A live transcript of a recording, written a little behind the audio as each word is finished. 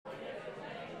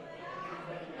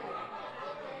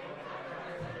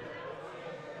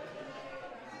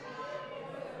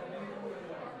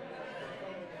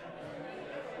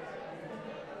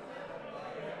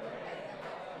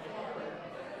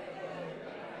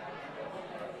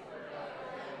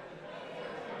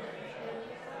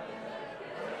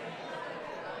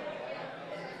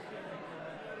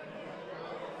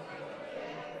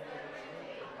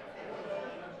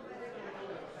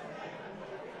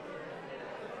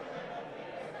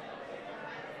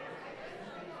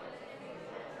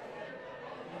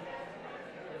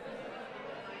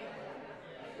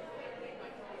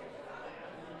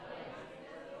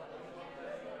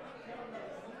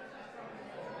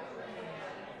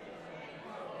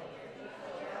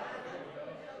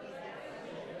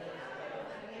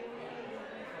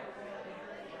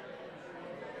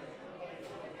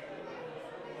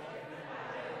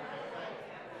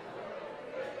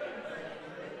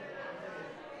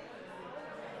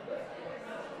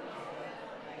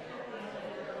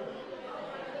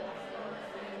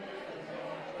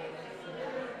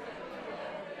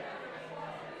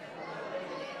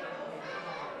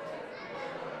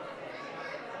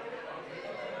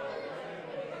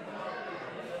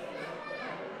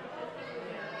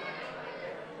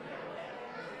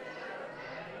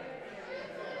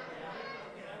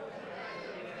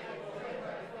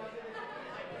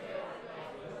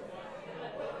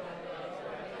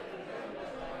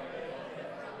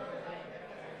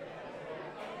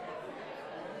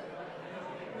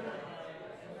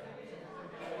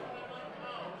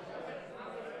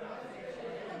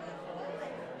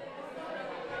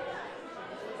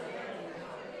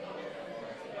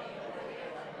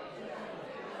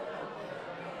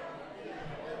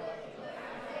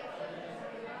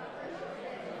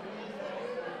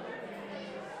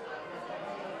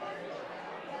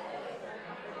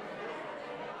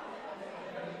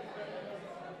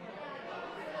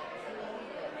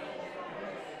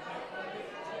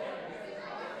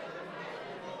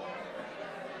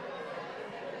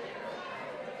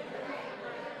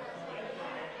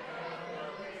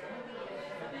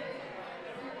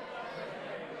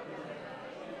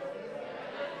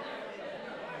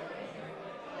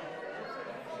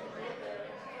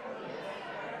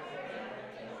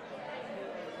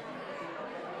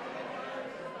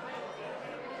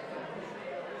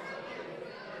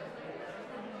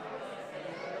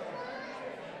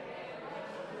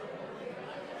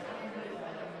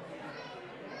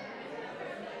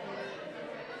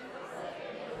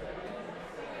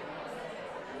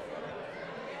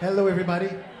Hello, everybody.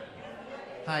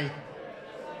 Hi.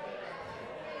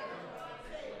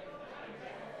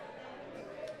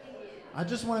 I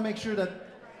just want to make sure that.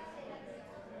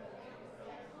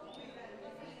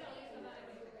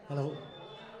 Hello.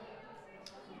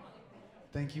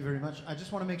 Thank you very much. I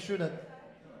just want to make sure that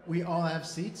we all have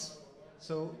seats.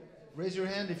 So raise your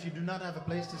hand if you do not have a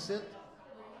place to sit.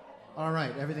 All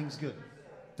right, everything's good.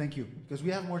 Thank you. Because we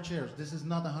have more chairs. This is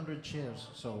not 100 chairs.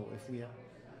 So if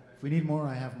we need more,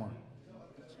 I have more.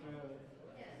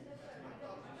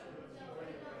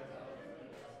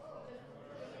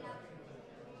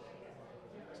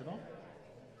 Is it on?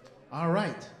 All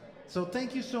right. So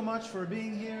thank you so much for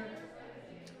being here.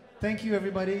 Thank you,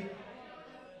 everybody.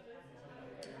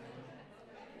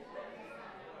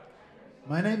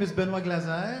 My name is Benoit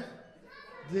Glaser.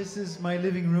 This is my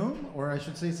living room, or I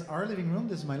should say it's our living room.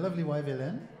 This is my lovely wife,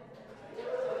 Hélène.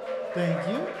 Thank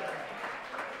you.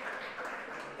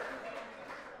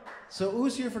 So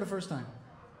who's here for the first time?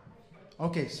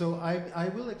 Okay, so I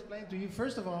will explain to you.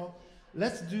 First of all,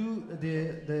 let's do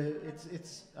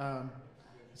it's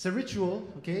a ritual,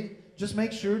 okay? Just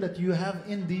make sure that you have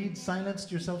indeed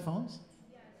silenced your cell phones.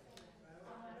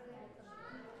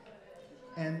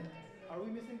 And are we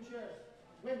missing chairs?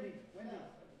 Wendy.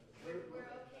 We're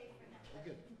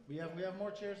good. We have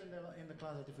more chairs in the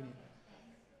closet if we need.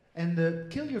 And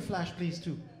kill your flash, please,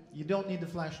 too. You don't need the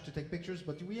flash to take pictures,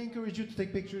 but we encourage you to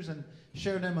take pictures and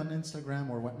share them on Instagram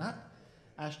or whatnot.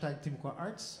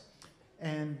 #TimquaArts.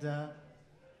 And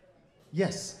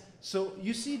yes, so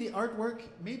you see the artwork.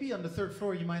 Maybe on the third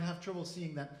floor you might have trouble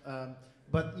seeing that.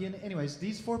 But anyways,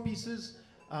 these 4 pieces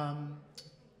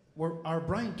are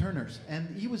Brian Turner's.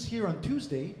 And he was here on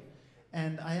Tuesday.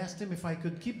 And I asked him if I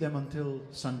could keep them until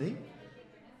Sunday.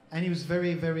 And he was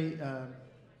very, very...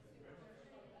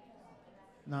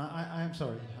 no, I'm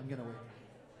sorry. I'm going to wait.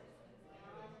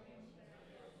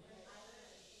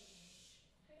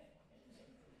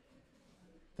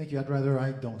 Thank you. I'd rather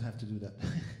I don't have to do that.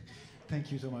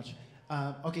 Thank you so much.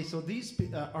 Okay, so these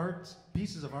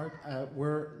pieces of art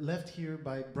were left here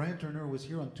by Brian Turner, who was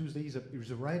here on Tuesday. He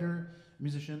was a writer,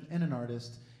 musician, and an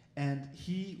artist. And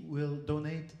he will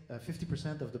donate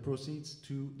 50% of the proceeds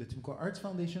to the Timquat Arts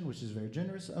Foundation, which is very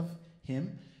generous of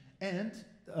him. And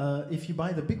if you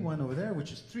buy the big one over there,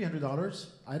 which is $300,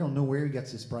 I don't know where he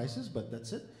gets his prices, but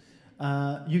that's it.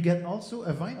 You get also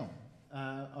a vinyl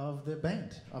of the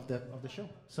band of the show.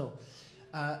 So,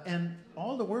 and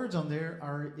all the words on there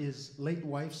are his late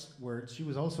wife's words. She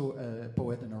was also a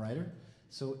poet and a writer.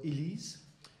 So Elise,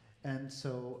 and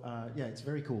so yeah, it's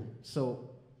very cool. So.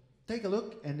 Take a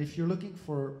look, and if you're looking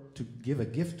to give a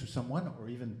gift to someone or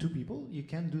even 2 people, you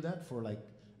can do that for like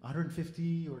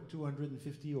 $150 or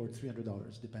 $250 or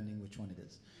 $300, depending which one it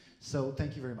is. So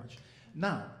thank you very much.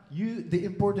 Now, the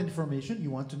important information,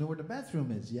 you want to know where the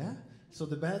bathroom is, yeah? So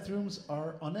the bathrooms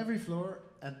are on every floor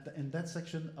in that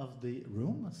section of the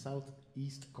room,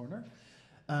 southeast corner.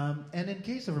 And in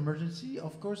case of emergency,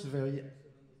 of course, very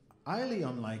highly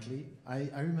unlikely. I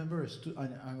remember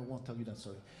I won't tell you that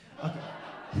story. Okay.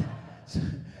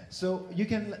 So you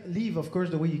can leave, of course,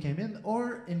 the way you came in,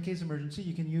 or in case of emergency,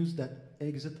 you can use that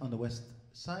exit on the west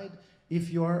side.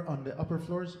 If you are on the upper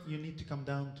floors, you need to come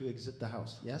down to exit the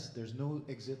house. Yes, there's no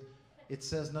exit. It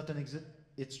says not an exit.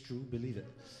 It's true, believe it.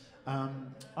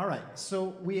 All right,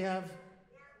 so we have...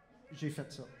 J'ai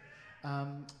fait ça.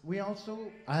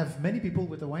 I have many people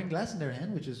with a wine glass in their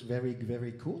hand, which is very,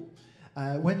 very cool.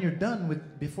 When you're done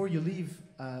before you leave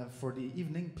for the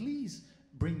evening, please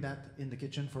bring that in the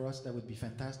kitchen for us. That would be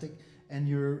fantastic. And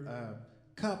your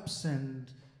cups and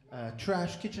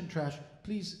trash, kitchen trash,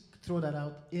 please throw that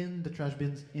out in the trash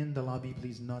bins in the lobby,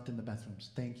 please, not in the bathrooms.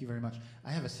 Thank you very much.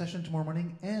 I have a session tomorrow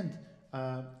morning, and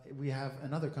we have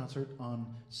another concert on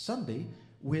Sunday,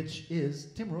 which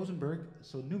is Tim Rosenberg,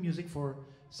 so new music for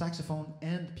saxophone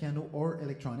and piano or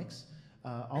electronics.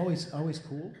 Always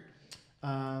cool.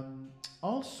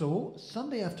 Also,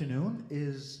 Sunday afternoon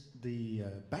is the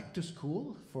back to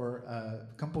school for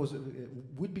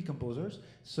would-be composers.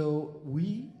 So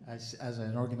we, as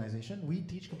an organization, we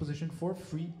teach composition for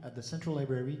free at the Central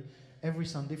Library every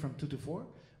Sunday from 2 to 4.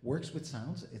 Works with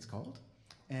Sounds, it's called.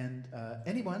 And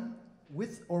anyone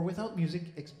with or without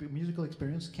musical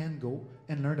experience can go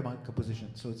and learn about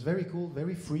composition. So it's very cool,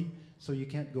 very free, so you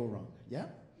can't go wrong. Yeah?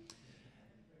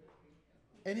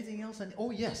 Anything else?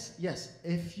 Oh, yes.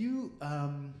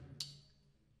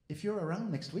 If you're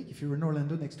around next week, if you're in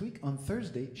Orlando next week, on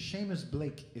Thursday, Seamus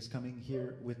Blake is coming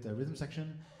here with the rhythm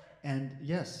section. And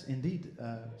yes, indeed,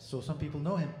 so some people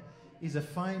know him. He's a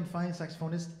fine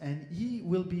saxophonist, and he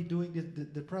will be doing,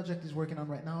 the project he's working on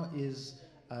right now is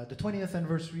the 20th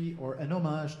anniversary, or an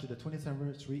homage to the 20th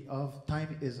anniversary of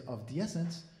Time is of the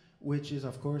Essence, which is,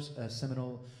 of course, a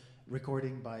seminal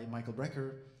recording by Michael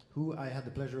Brecker, who I had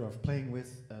the pleasure of playing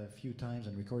with a few times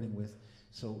and recording with.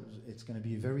 So it's going to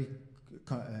be a very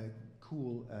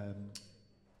cool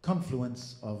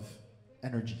confluence of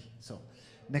energy. So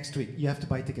next week, you have to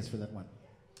buy tickets for that one.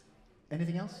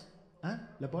 Anything else? Huh?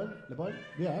 La bowl? La bowl?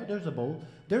 Yeah, there's a bowl.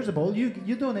 There's a bowl.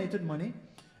 You donated money.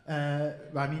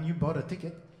 I mean, you bought a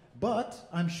ticket. But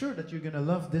I'm sure that you're going to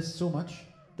love this so much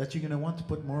that you're going to want to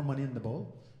put more money in the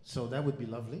bowl. So that would be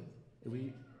lovely.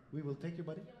 We will take your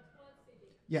buddy.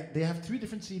 Yeah, they have 3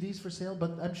 different CDs for sale,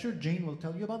 but I'm sure Jane will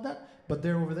tell you about that. But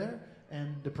they're over there,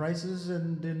 and the prices,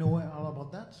 and they know all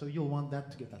about that. So you'll want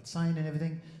that to get that signed and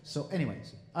everything. So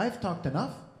anyways, I've talked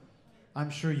enough. I'm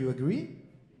sure you agree.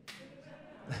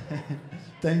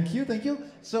 Thank you, thank you.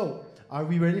 So, are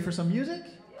we ready for some music?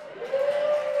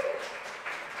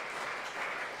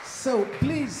 So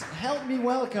please help me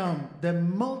welcome the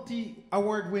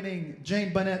multi-award winning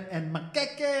Jane Bonnet and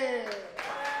Maqueque.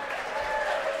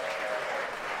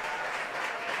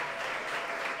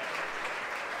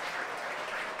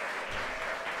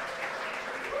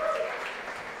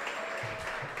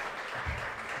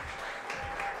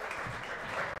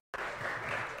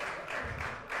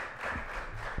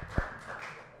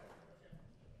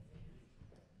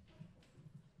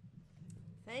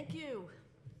 Thank you.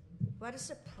 What a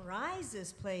surprise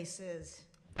this place is.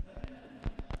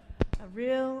 A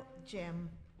real gem.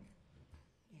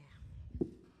 Yeah.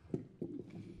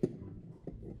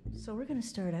 So we're going to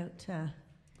start out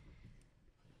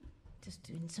just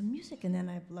doing some music, and then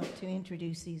I'd love to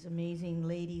introduce these amazing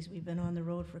ladies. We've been on the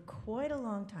road for quite a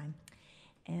long time,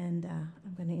 and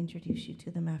I'm going to introduce you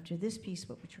to them after this piece,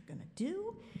 what we're going to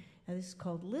do. This is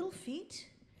called Little Feet,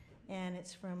 and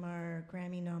it's from our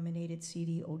Grammy-nominated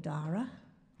CD, Odara.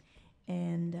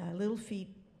 And Little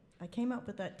Feet, I came up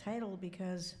with that title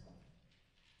because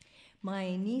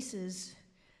my nieces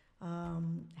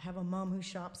have a mom who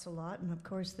shops a lot, and of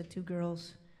course the 2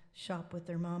 girls shop with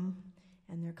their mom,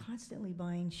 and they're constantly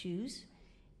buying shoes,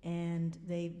 and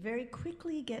they very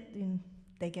quickly get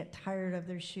tired of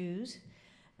their shoes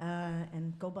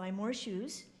and go buy more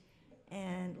shoes.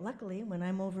 And luckily, when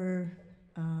I'm over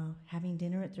having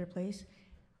dinner at their place,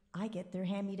 I get their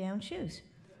hand-me-down shoes.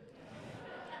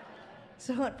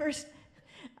 So at first,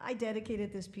 I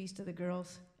dedicated this piece to the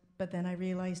girls, but then I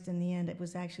realized in the end it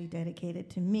was actually dedicated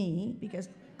to me because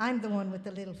I'm the one with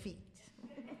the little feet.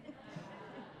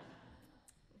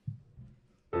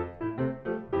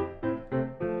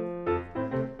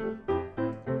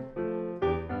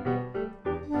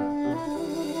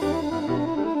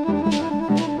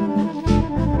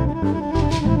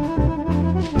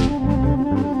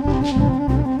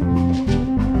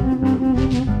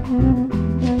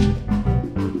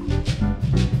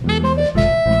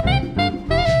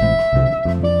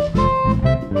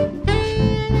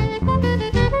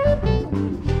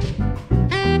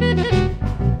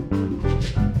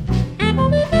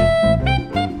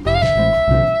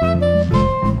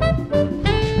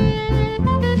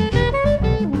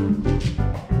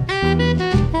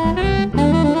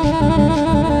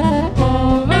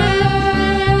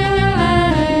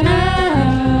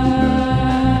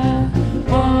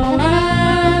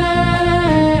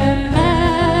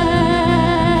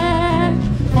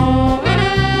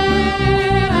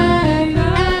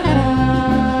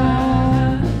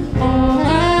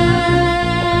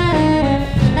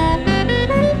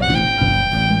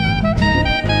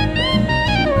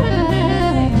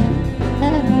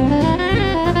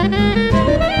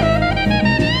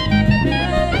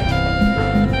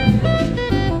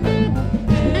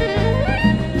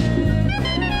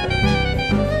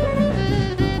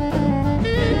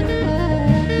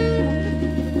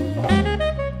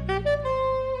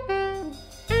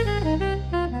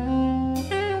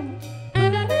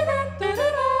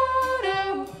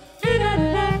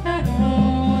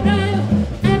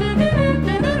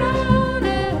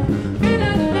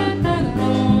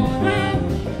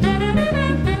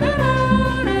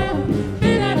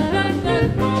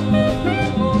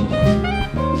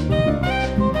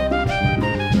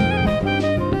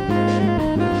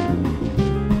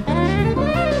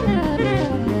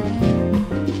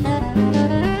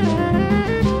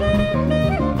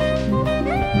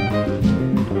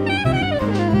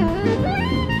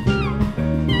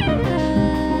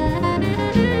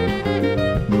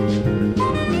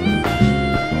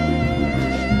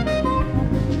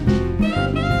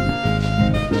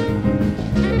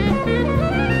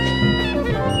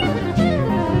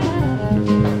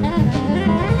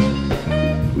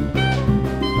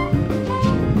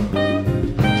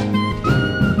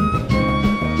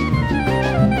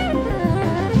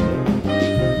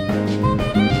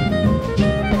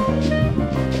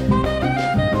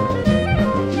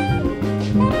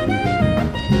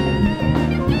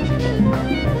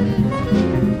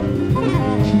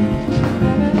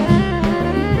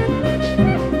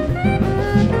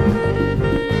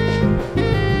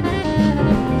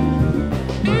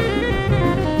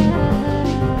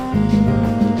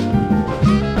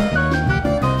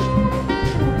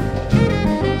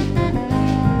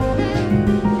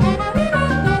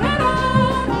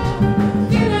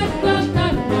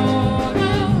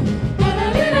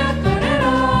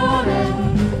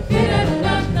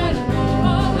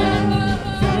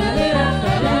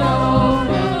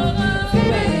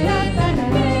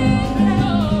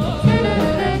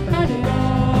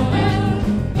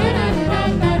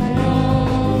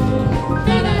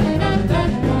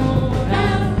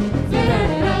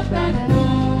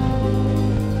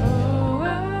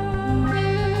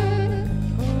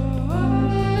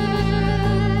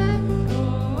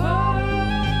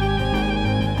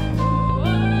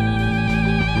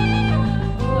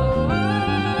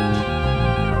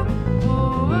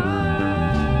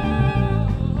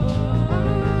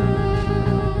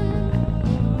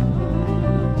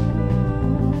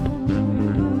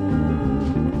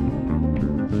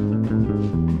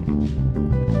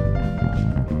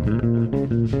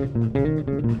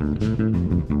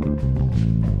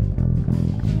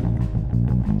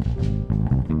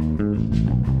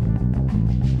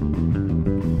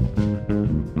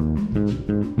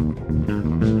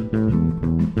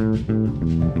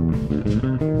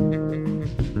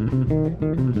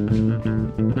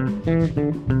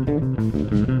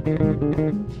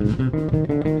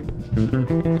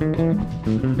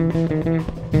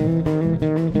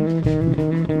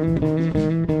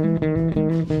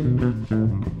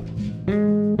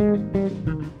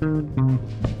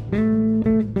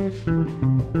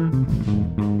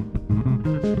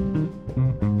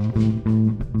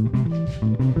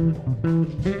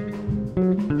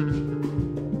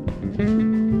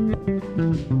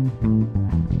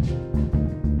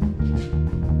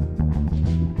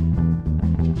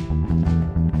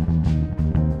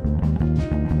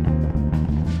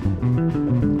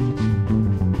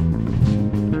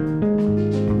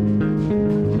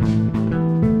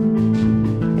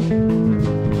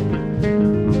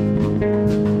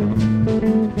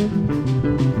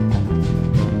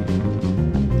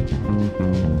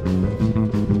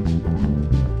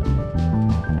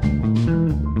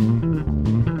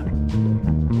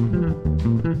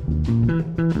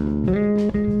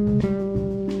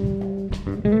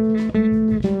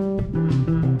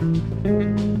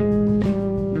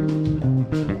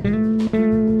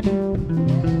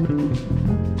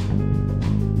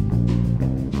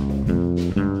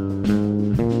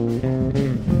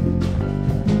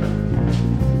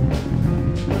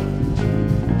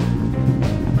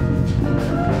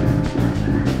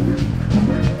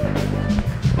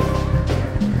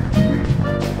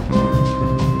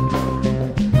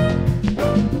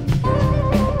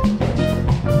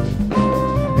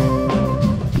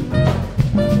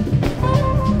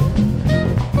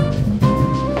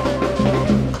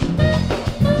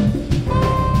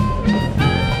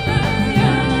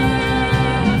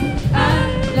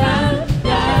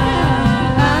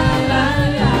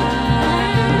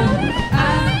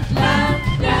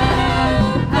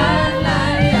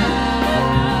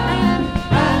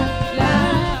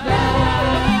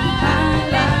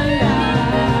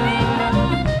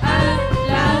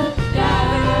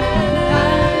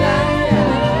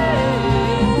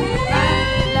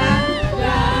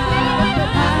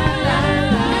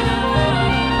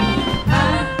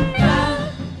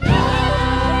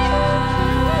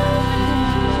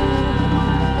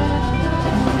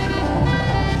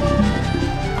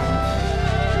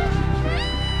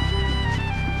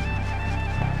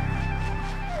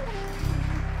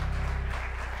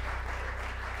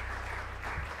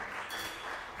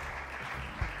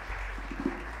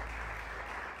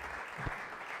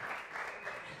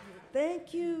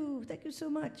 Thank you. Thank you so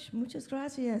much. Muchas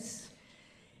gracias.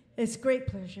 It's a great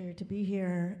pleasure to be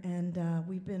here, and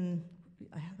we've been,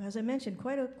 as I mentioned,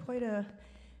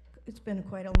 it's been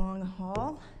quite a long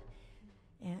haul,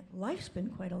 and life's been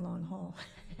quite a long haul.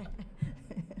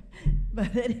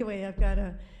 But anyway, I've got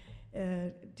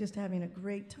just having a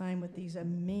great time with these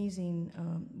amazing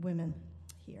women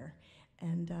here.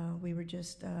 And we were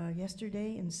just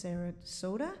yesterday in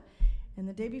Sarasota, and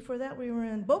the day before that we were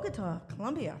in Bogota,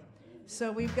 Colombia. So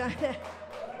we've got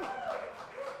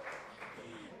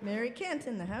Mary Kent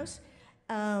in the house.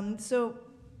 So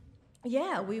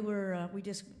yeah, we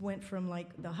just went from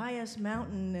like the highest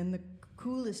mountain and the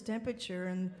coolest temperature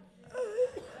and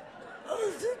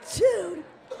altitude.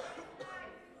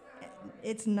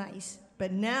 It's nice,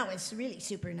 but now it's really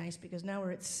super nice because now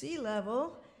we're at sea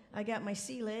level. I got my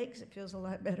sea legs. It feels a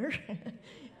lot better.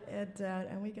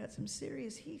 And we got some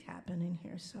serious heat happening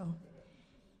here.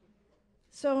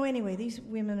 So anyway, these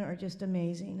women are just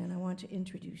amazing, and I want to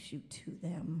introduce you to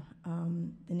them.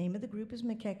 The name of the group is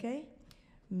Maqueque.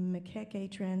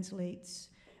 Maqueque translates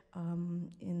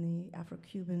in the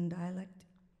Afro-Cuban dialect.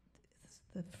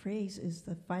 The phrase is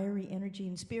the fiery energy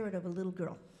and spirit of a little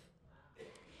girl.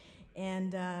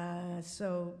 And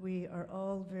so we are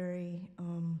all very,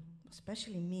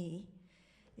 especially me,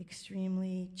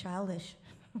 extremely childish.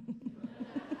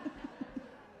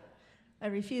 I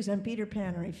refuse. I'm Peter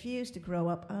Pan. I refuse to grow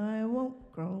up. I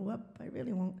won't grow up. I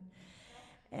really won't.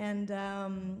 And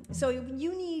so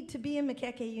you need to be in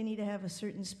Maqueque, you need to have a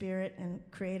certain spirit and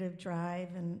creative drive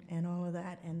and all of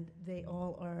that. And they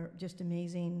all are just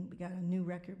amazing. We got a new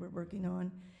record we're working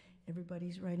on.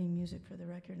 Everybody's writing music for the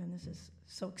record, and this is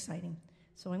so exciting.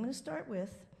 So I'm going to start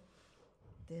with,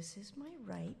 this is my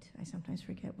right. I sometimes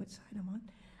forget what side I'm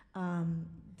on.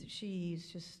 She's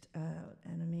just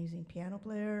an amazing piano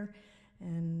player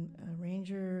and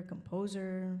arranger,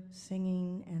 composer,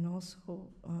 singing, and also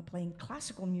playing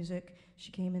classical music.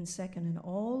 She came in second in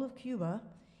all of Cuba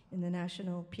in the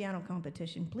national piano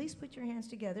competition. Please put your hands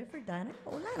together for Diana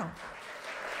Olano.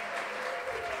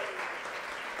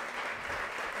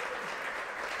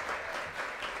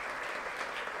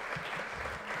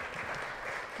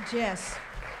 Jess.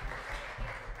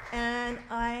 And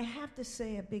I have to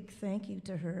say a big thank you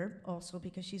to her also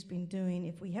because she's been doing,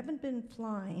 if we haven't been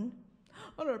flying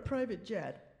on our private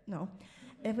jet, no,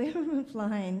 if we haven't been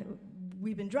flying,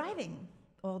 we've been driving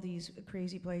all these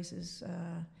crazy places.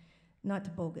 Not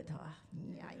to Bogota.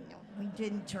 Yeah, I know. We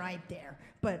didn't drive there.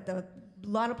 But a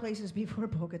lot of places before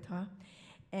Bogota.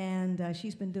 And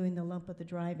she's been doing the lump of the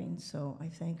driving, so I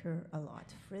thank her a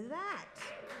lot for that.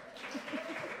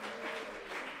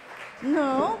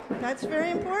 No, that's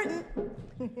very important.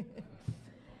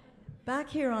 Back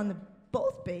here on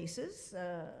both basses,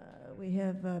 we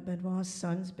have Benoit's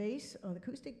son's bass on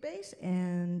acoustic bass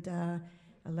and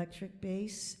electric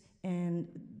bass, and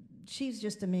she's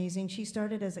just amazing. She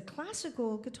started as a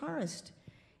classical guitarist,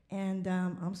 and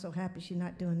I'm so happy she's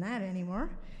not doing that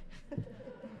anymore.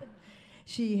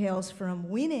 She hails from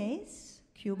Huines,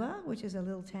 Cuba, which is a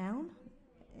little town,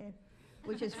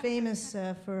 which is famous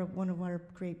for one of our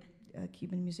great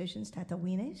Cuban musicians, Tata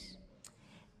Huines.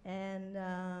 And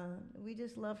we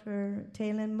just love her,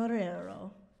 Taylan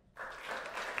Morero.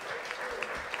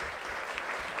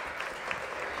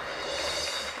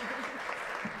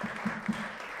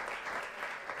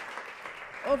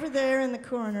 Over there in the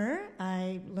corner,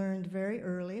 I learned very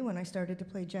early when I started to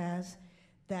play jazz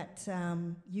that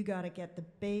you got to get the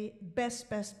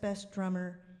best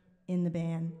drummer in the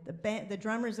band. The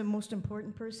drummer is the most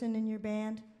important person in your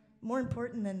band, more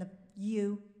important than the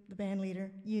band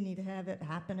leader. You need to have it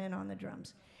happening on the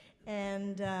drums.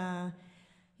 And,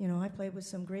 you know, I played with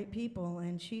some great people,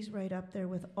 and she's right up there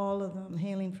with all of them,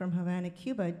 hailing from Havana,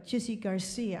 Cuba, Jissy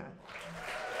Garcia.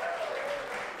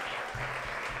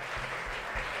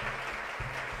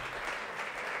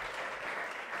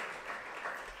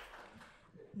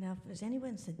 Now, if there's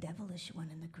anyone's the devilish one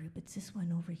in the group, it's this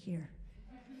one over here.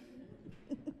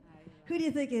 Who do you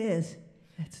think it is?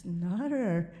 It's not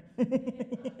her.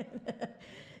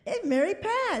 It's Mary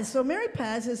Paz. So Mary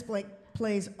Paz is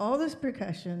plays all this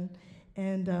percussion,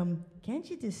 and can't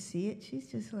you just see it? She's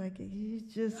just like,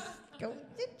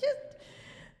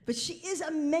 but she is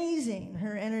amazing.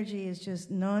 Her energy is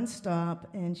just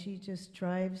nonstop, and she just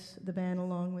drives the band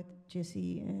along with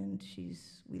Jissy, and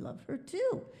we love her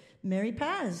too. Mary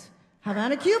Paz,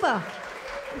 Havana, Cuba.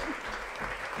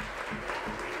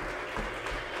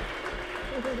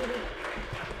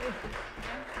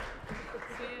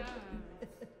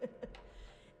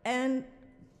 And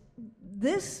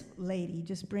this lady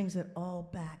just brings it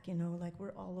all back, you know, like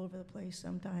we're all over the place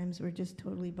sometimes. We're just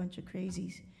totally a bunch of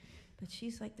crazies. But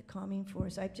she's like the calming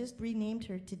force. I've just renamed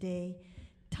her today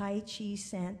Tai Chi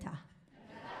Santa.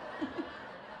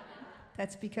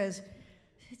 That's because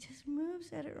she just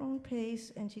moves at her own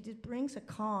pace, and she just brings a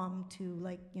calm to,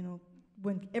 like, you know,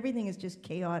 when everything is just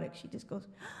chaotic, she just goes,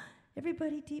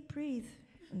 everybody deep breathe.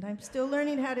 And I'm still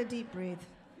learning how to deep breathe.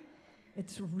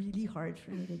 It's really hard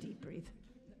for me to deep breathe.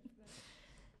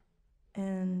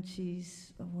 And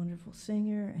she's a wonderful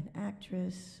singer and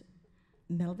actress.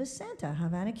 Melvis Santa,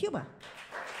 Havana, Cuba.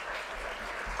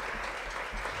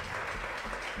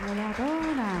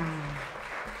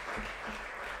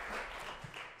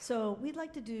 So we'd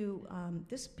like to do,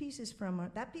 this piece is from,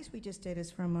 that piece we just did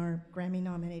is from our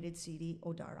Grammy-nominated CD,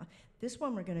 Odara. This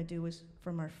one we're going to do is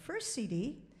from our first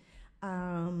CD,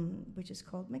 which is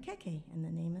called Maqueque, and the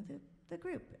name of the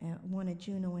group. Won a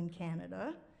Juno in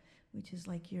Canada, which is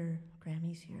like your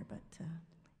Grammys here, but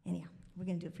anyhow, we're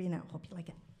going to do it for you now. Hope you like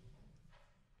it.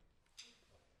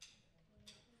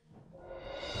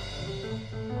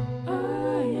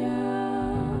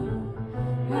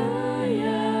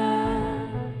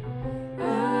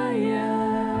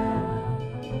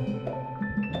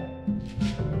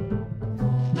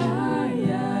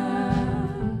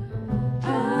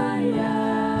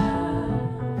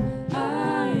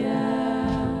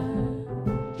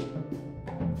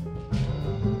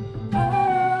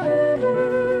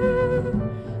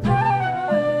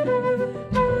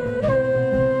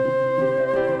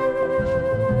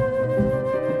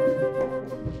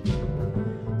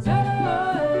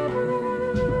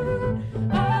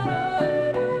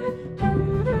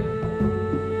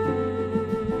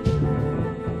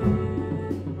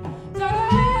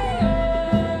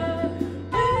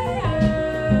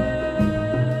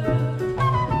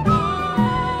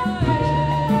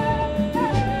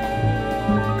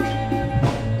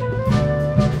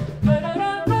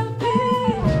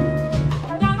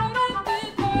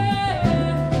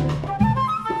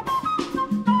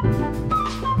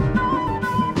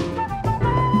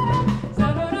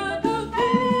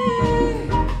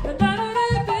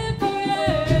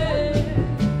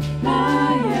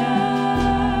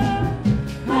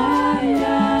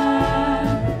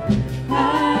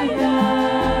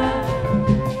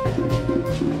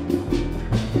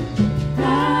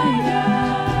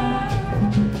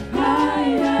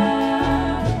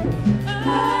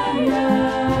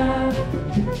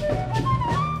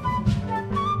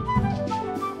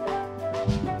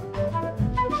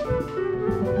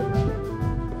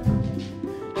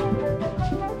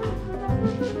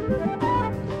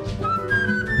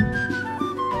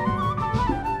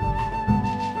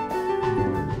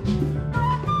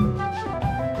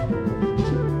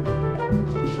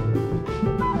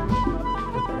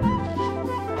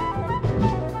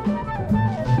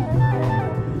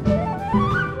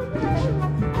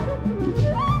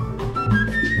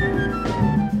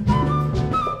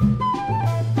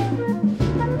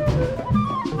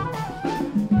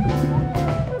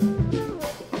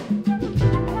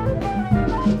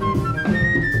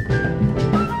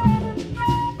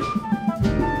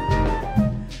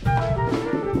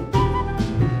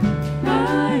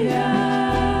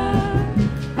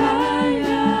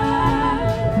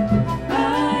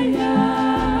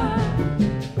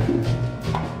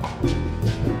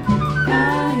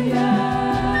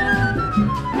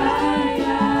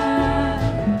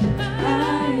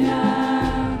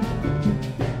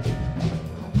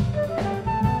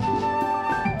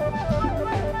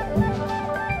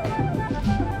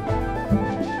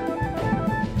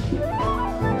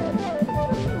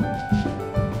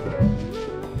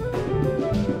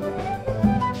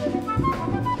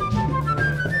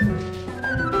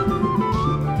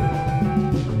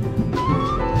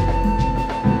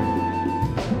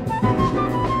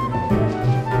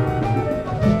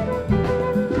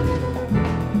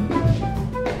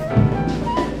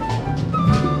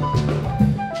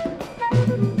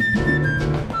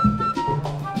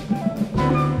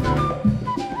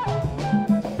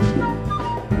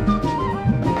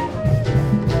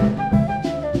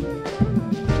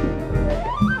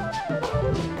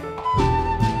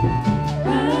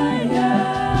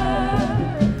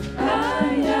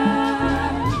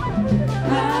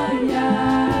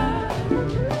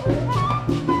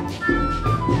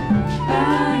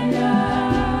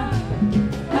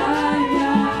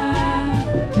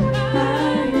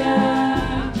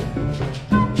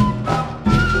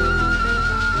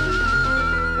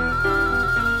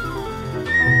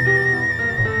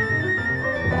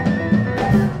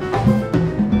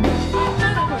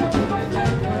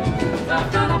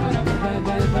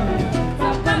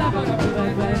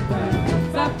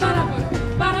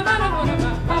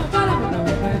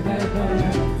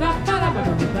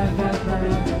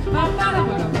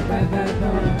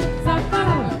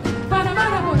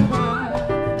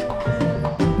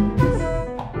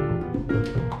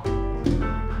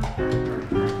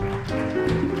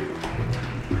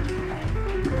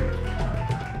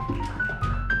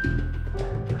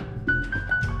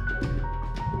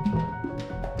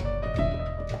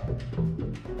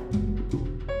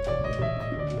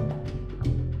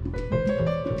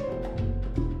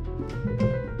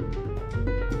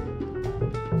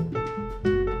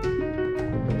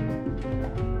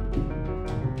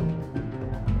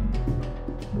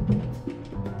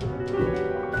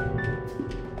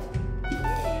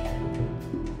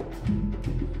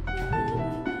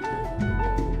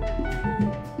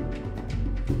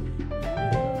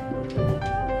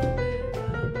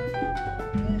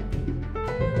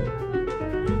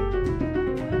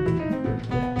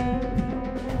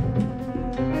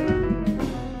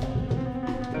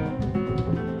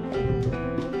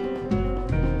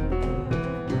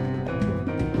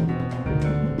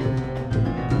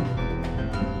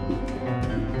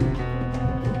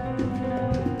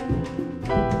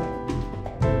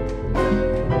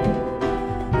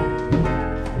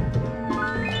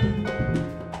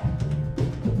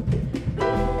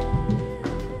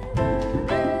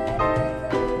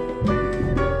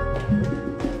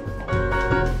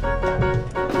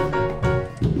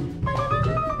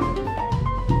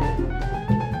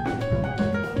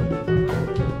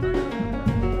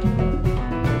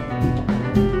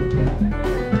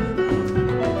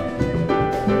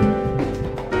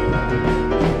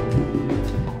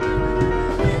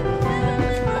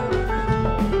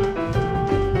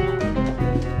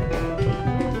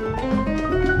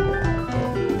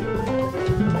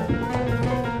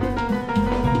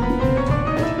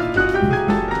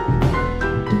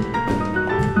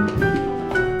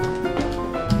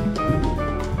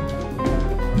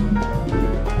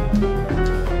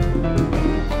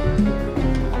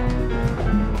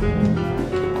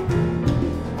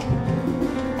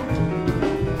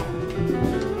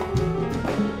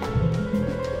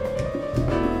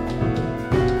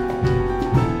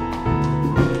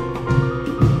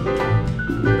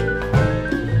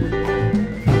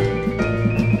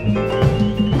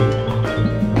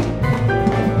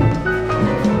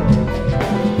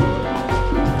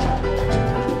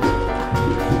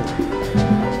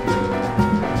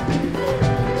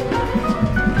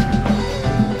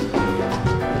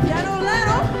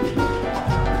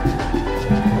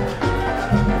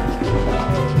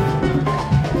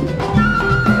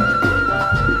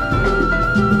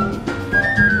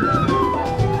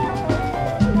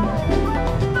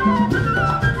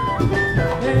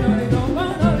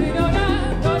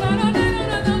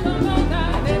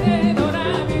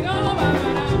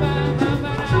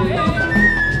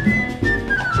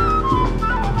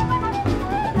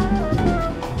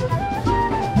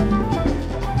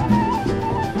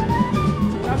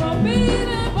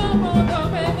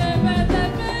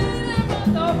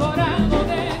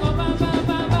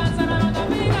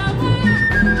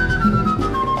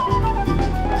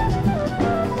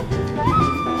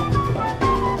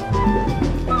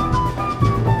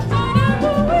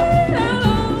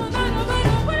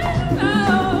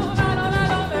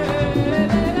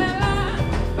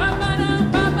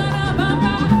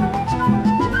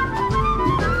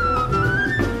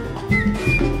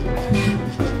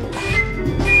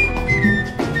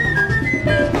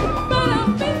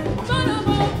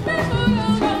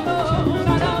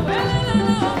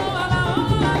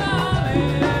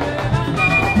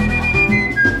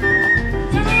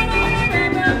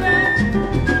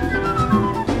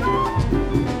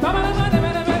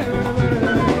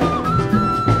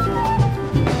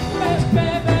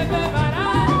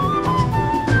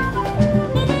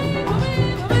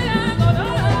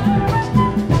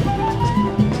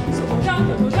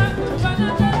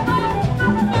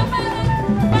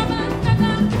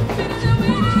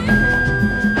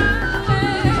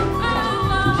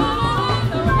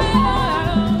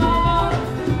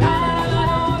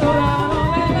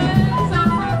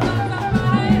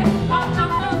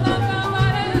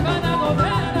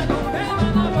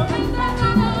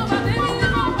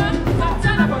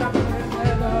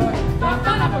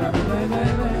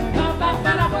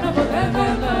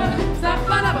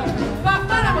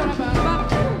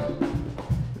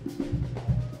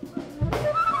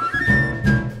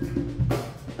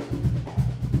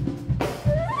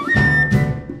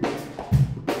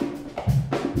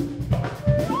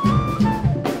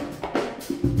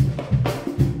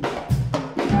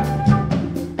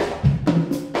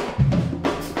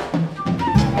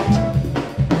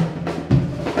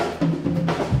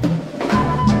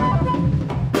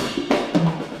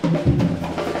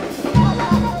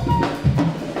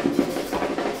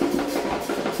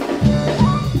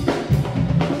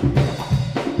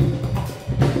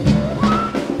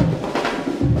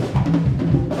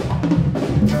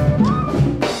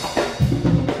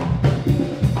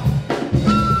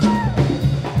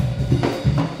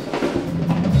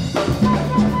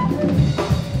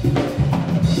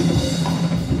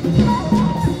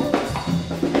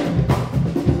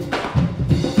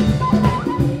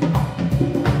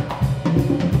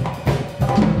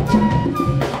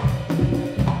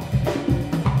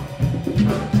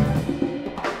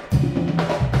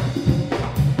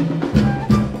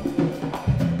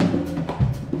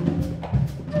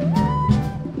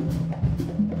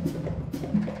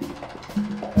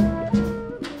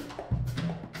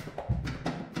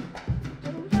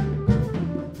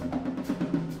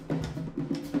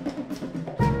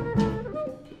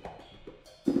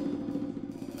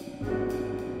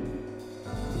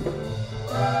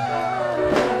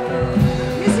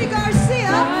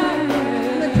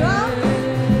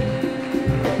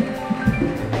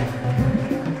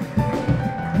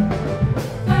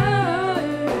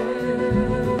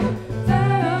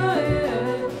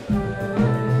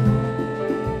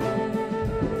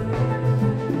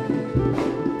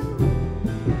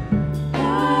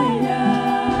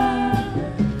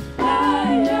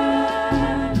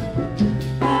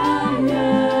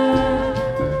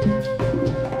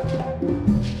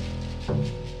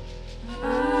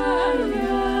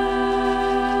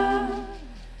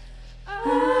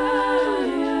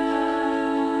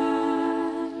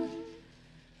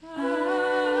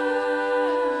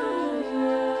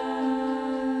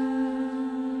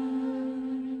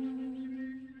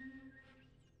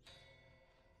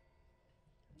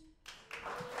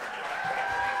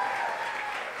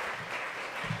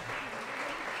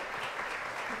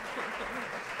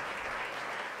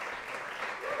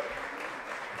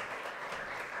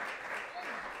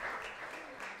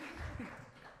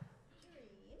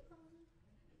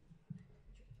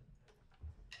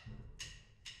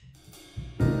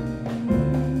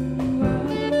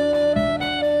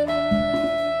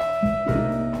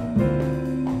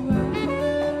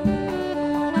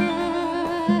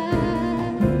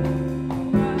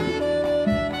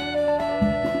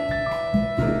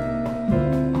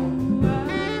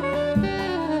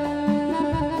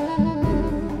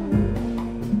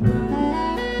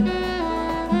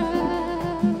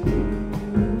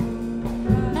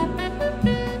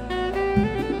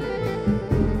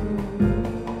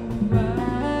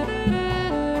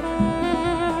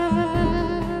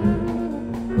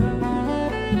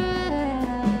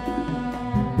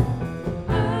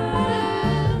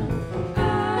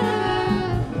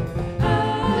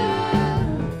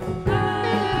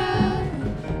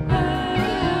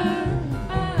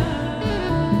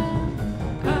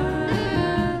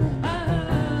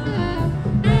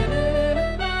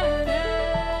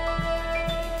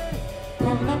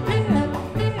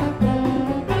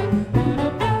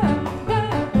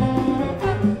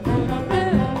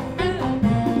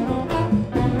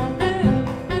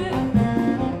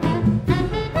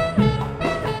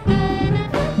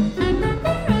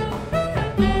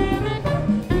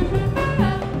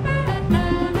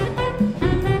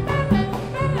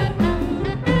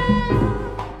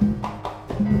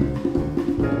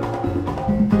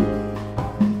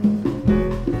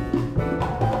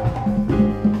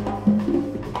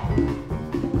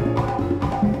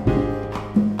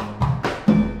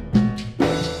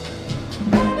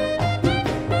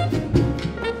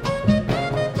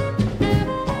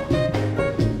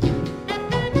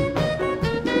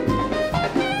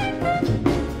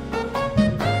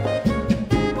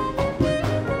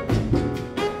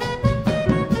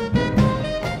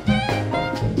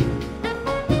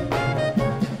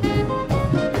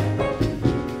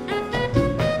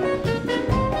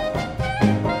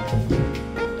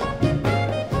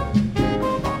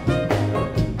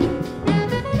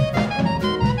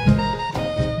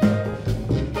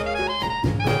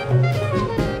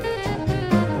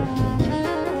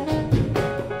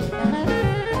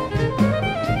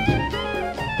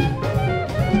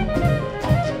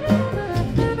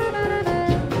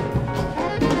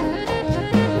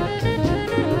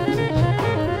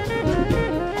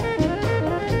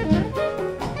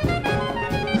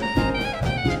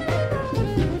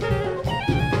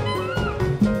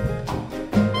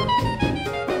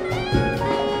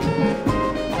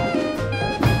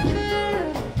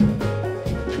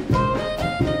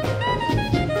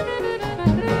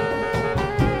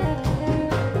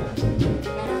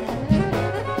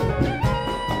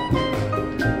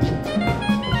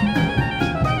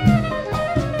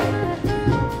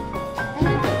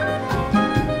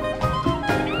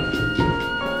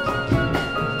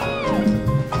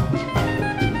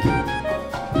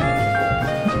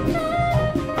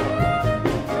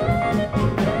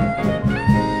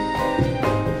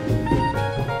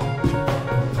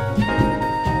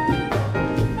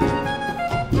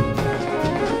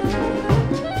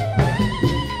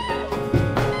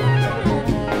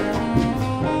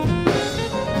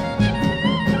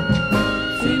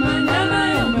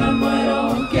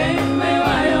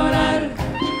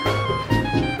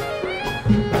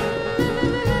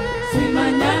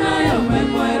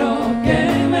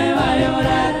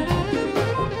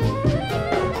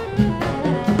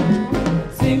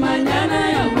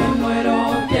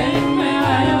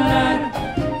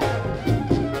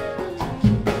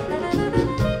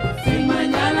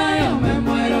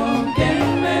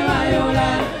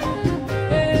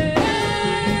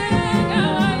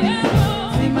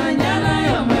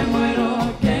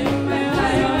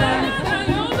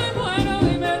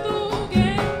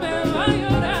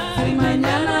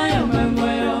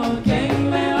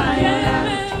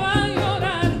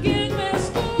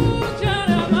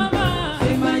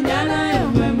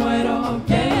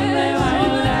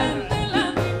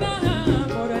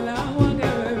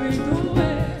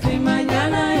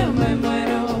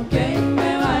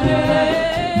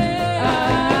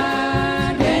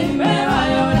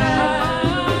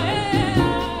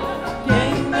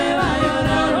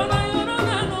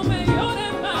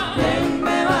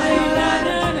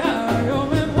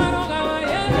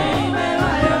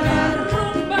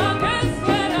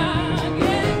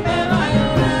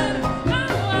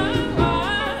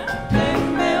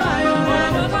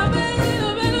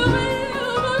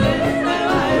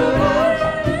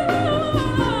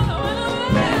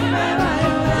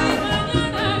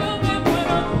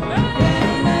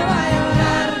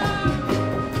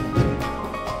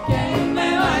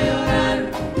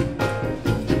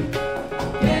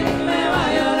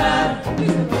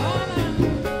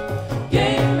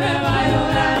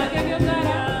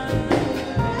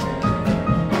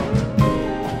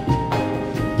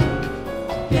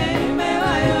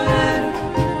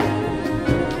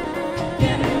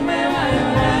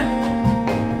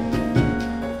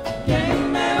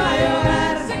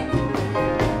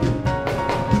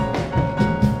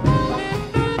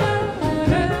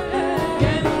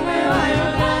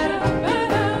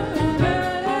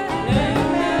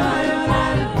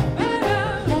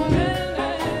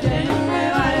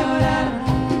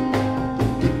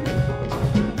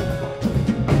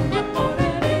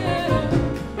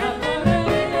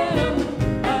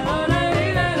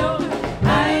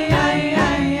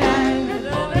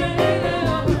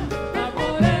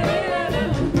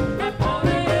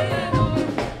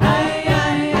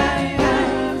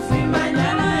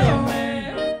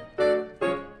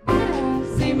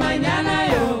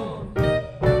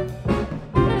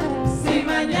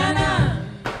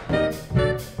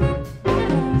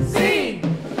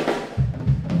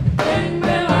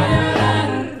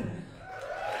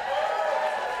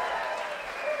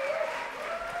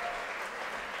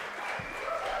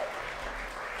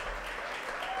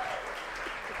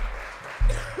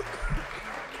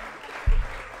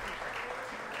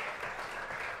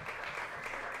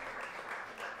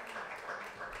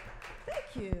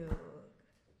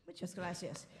 Muchas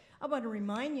gracias. I want to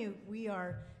remind you, we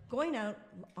are going out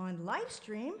on live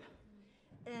stream,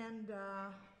 and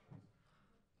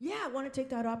I want to take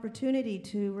that opportunity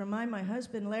to remind my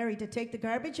husband, Larry, to take the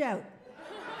garbage out.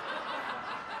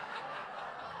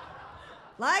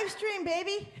 Live stream,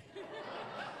 baby.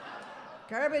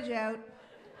 Garbage out.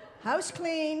 House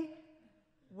clean.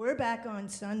 We're back on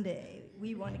Sunday.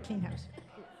 We want a clean house.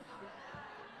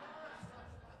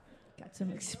 Got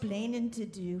some explaining to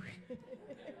do.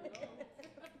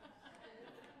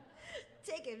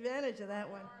 Take advantage of that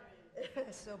one.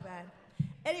 So bad.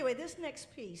 Anyway, this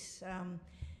next piece,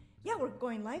 we're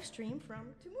going live stream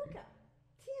from Temuka.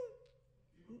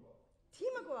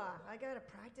 Timagua. I gotta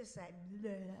practice that.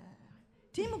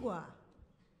 Timagua.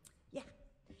 Yeah.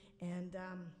 And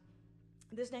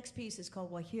this next piece is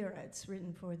called Wahira. It's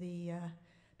written for the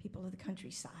people of the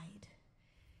countryside.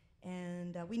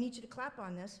 And we need you to clap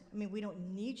on this. I mean, we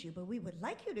don't need you, but we would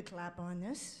like you to clap on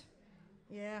this.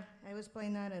 Yeah, I was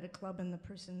playing that at a club, and the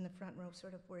person in the front row,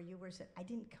 sort of where you were, said, I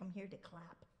didn't come here to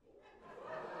clap.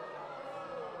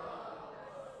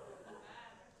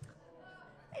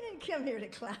 I didn't come here to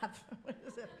clap.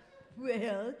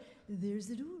 Well, there's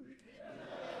the door.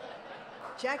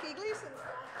 Jackie Gleason.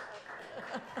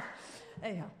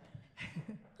 Anyhow.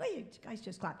 Oh, you guys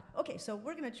just clapped. Okay, so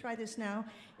we're going to try this now.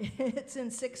 It's in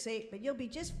 6/8, but you'll be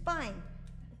just fine.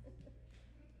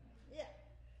 Yeah.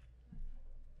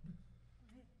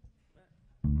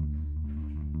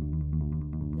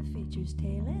 The features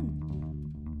tail end.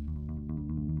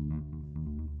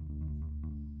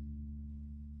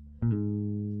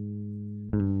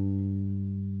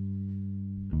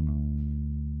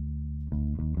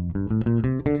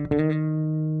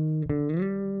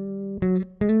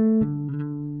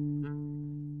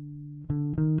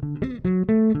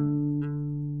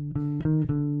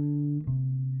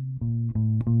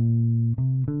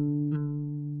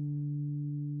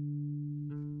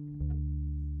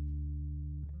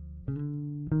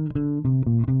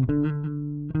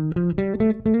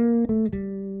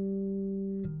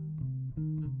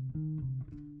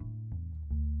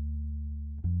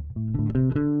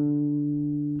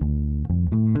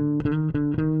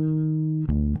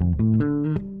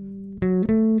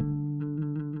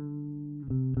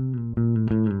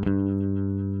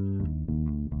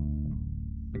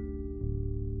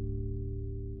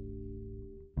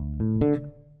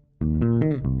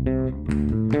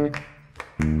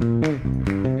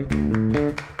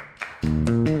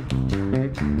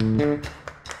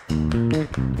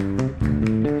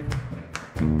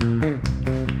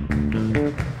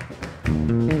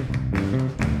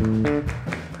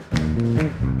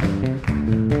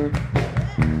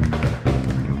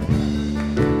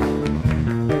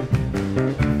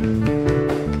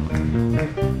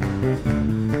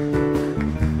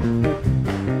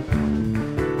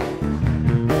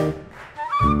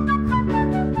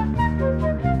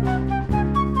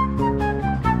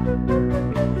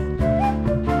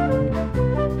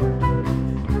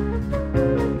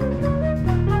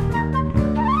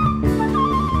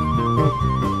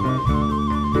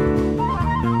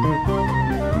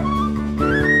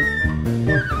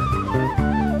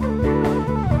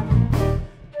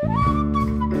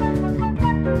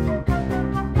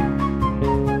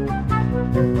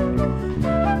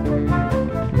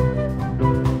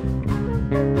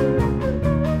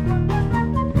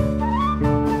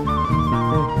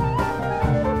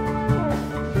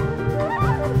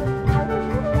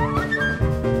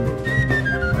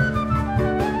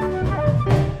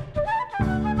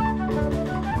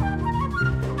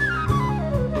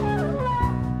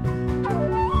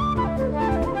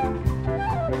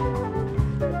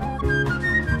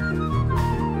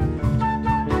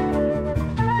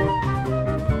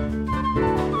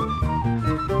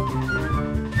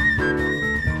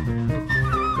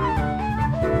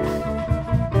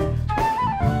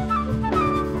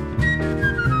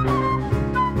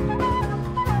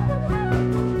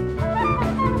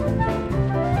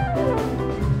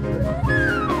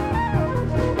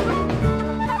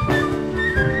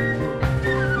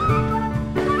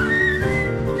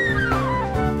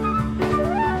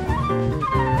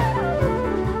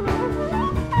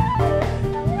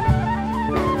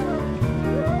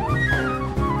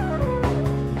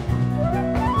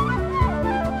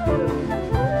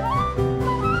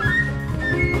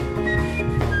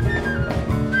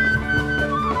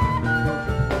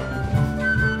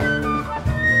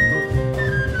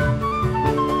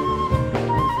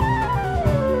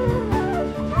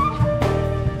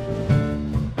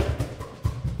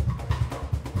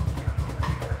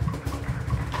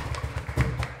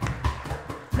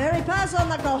 Mary Paz on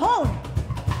the cajon.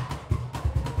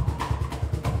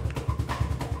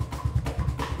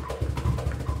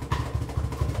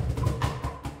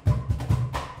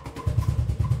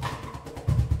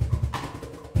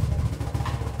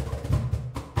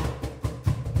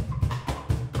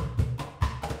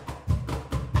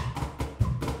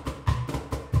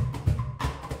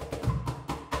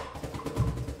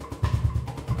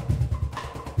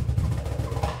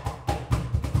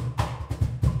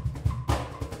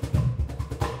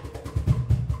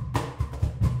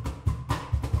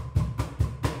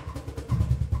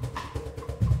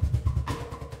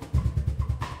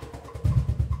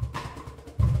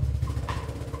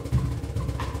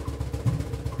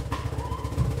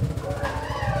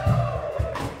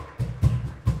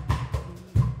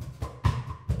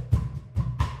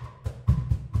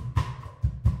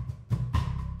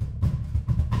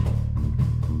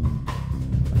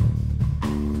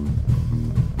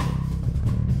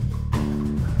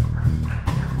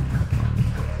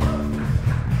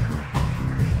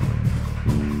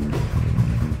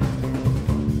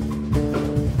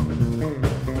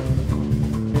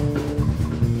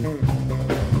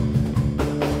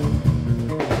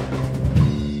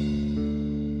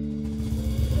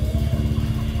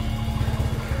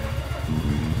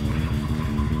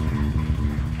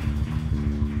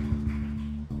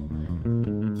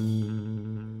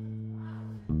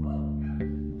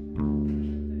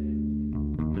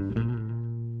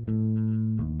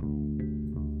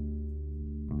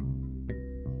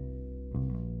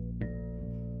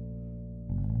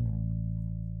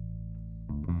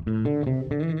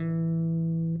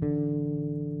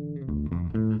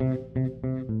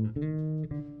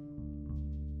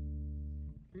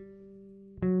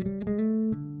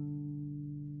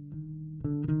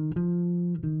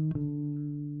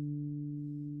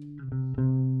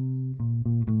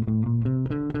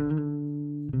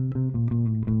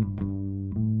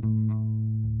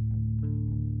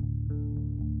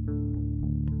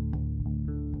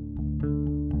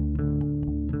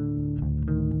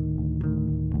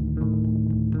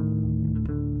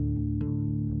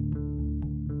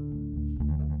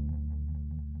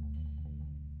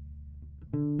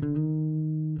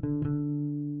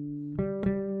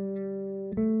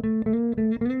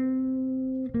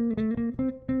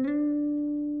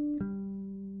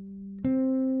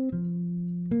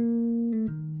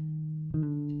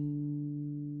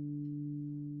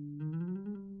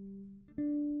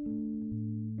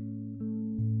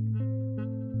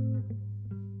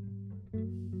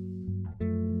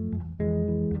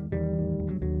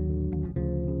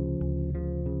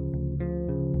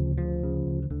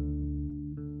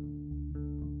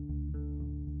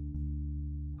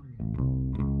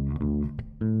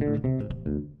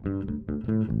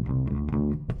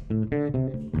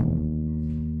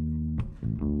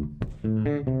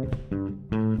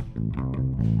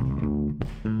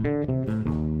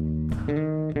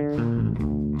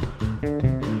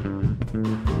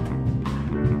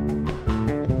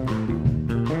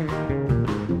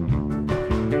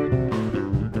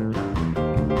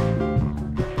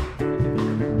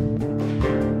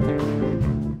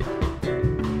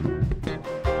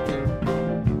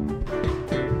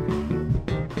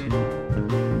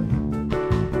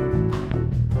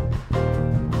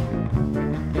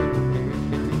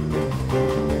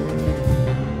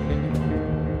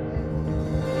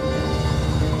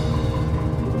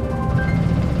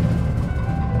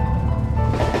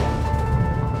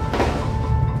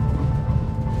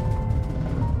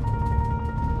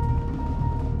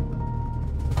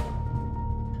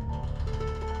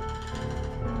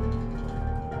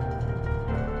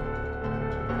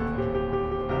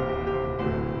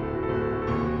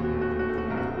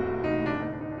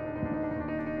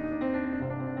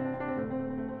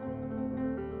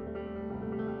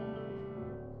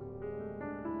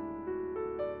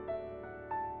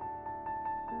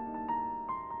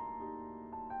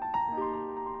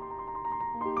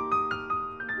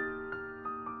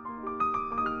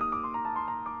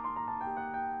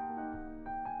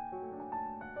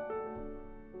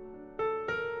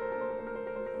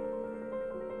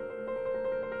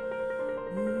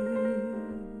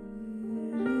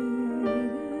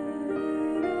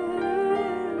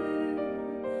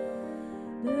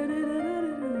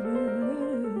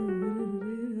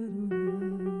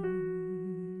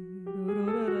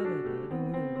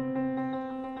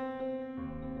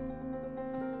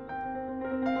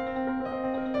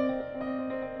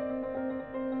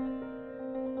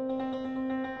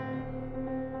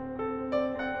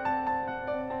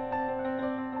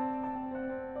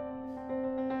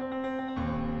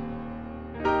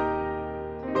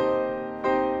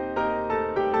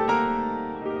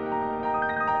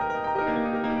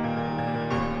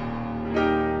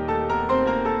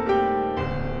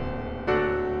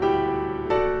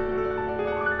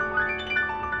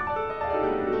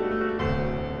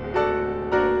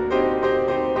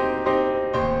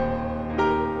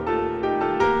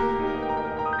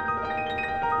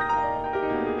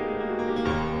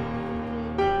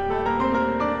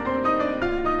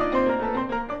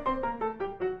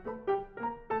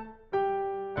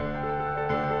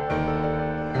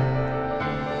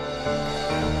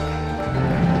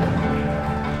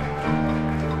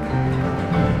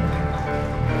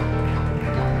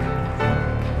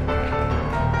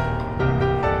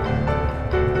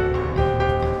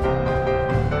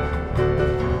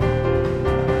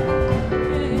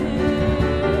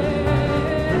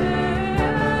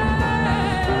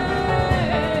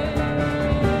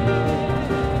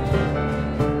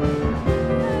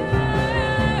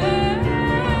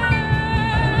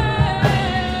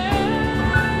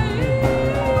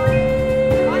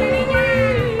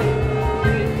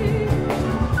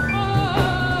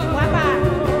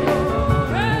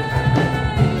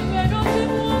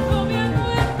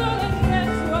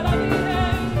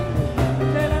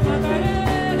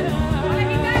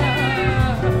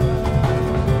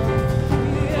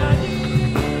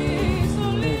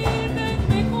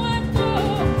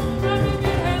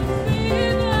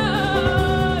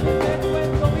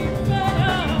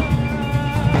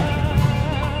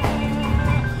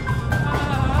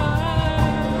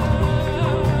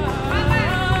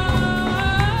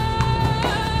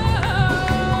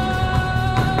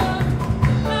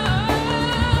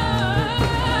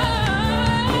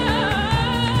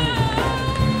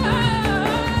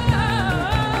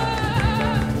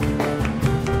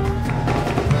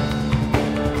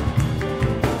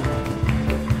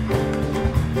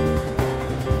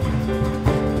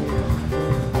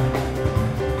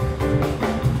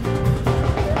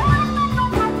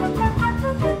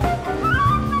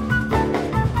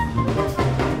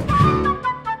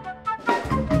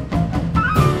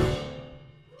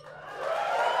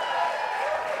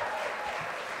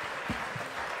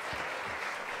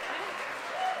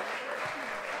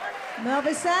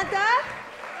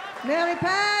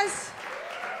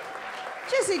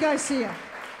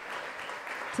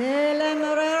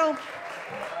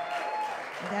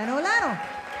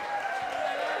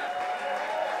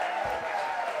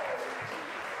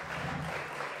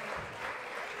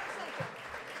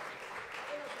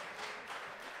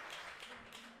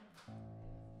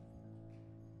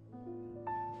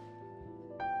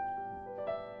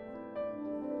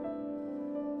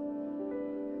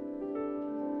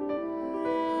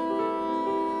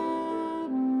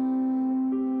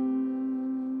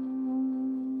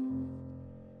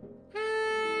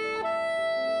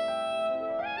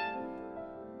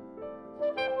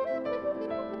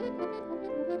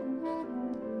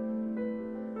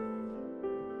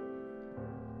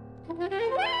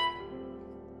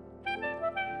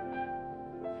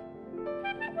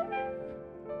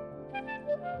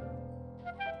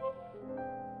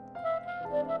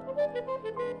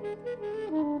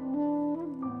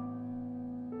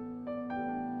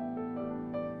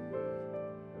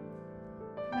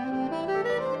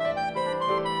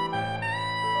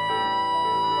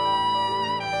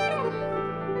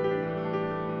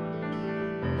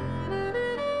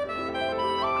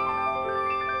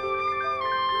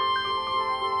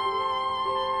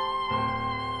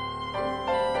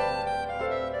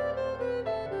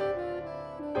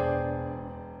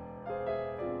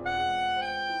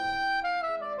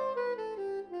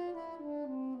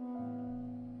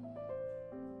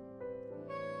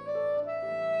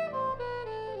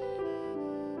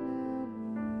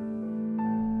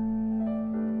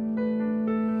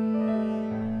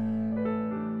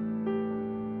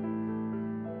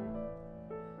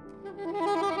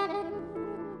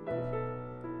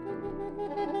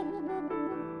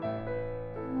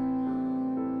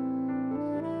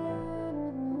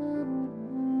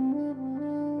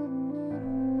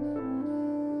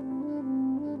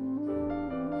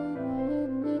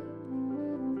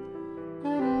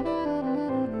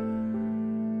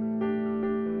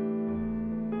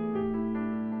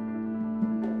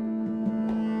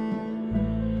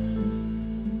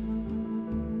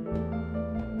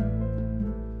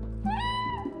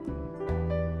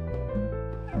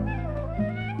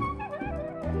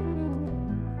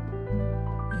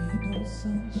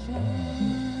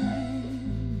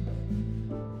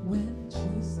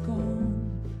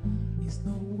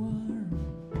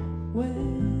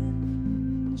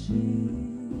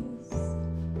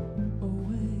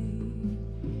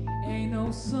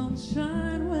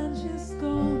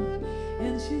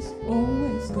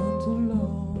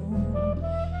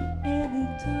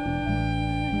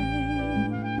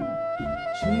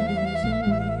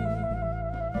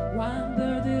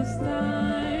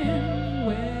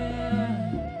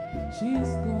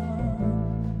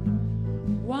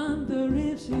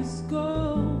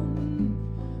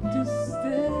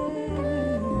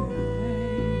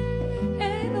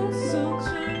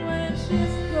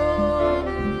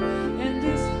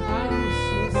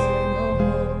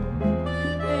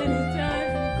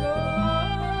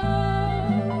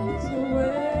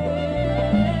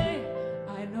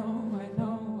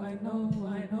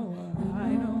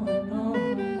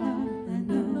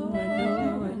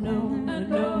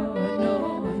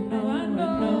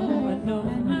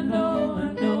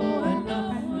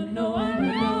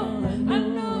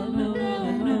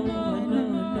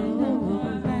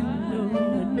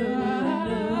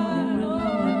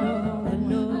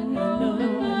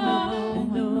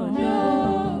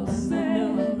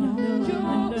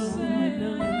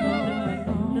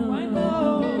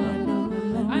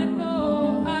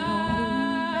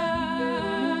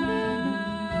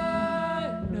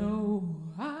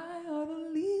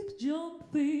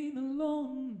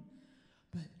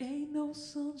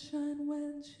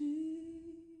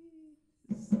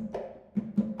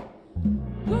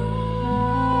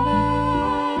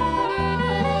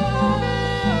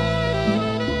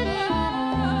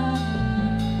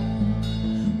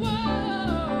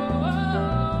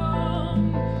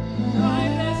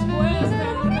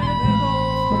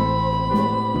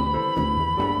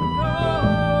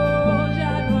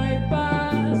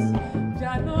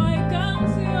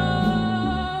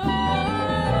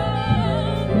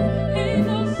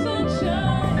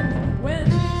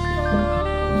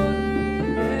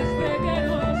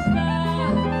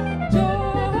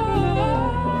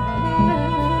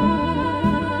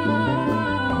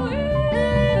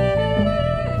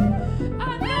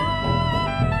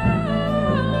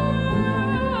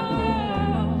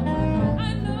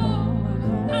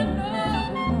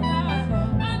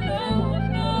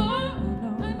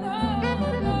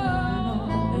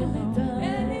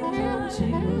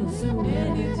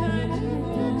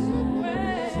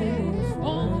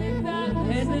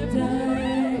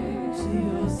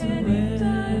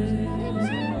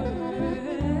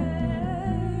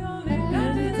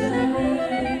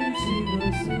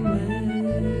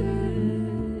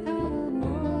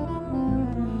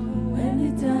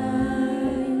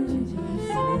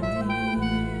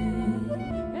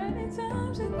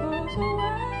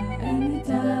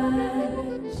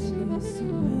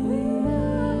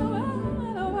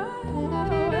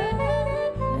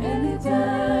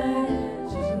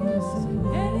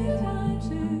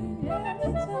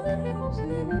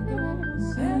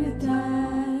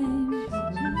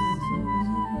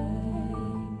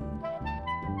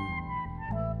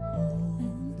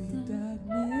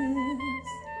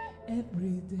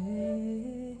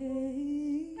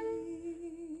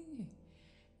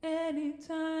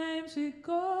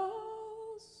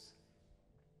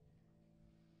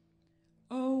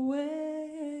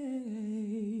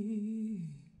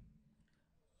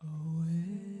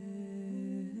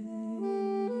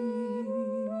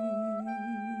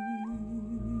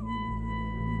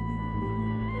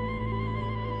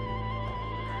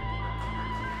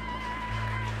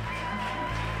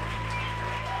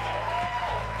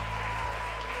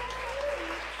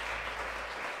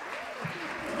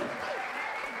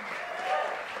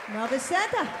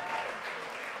 Vicenta.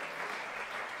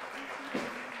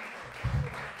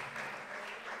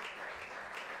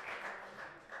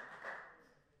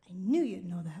 I knew you'd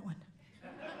know that one.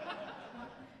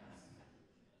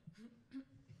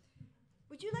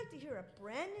 Would you like to hear a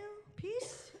brand new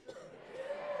piece?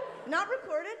 Not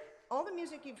recorded. All the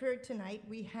music you've heard tonight,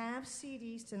 we have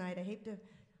CDs tonight.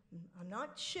 I'm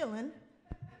not shilling,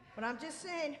 but I'm just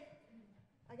saying,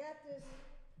 I got this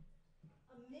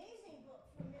amazing book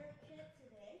from Maqueque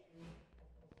today.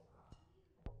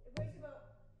 It weighs about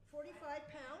 45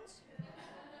 pounds.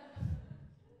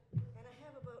 And I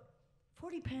have about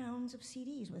 40 pounds of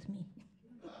CDs with me.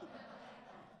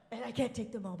 And I can't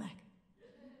take them all back.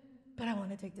 But I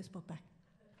want to take this book back.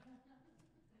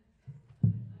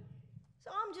 So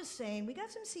I'm just saying, we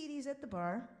got some CDs at the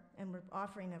bar, and we're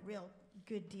offering a real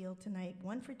good deal tonight.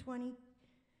 1 for 20,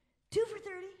 2 for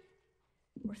 30,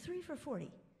 or 3 for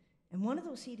 40. And one of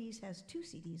those CDs has 2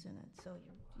 CDs in it. So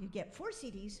you get 4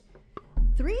 CDs,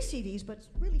 3 CDs, but it's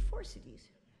really 4 CDs.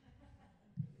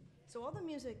 So all the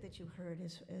music that you heard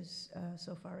is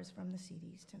so far is from the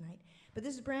CDs tonight. But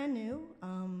this is a brand new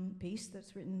piece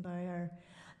that's written by our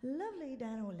lovely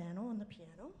Dan Olano on the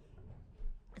piano.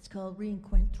 It's called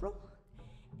Reencuentro.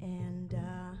 And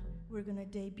we're going to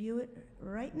debut it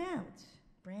right now. It's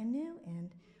brand new,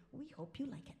 and we hope you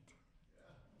like it.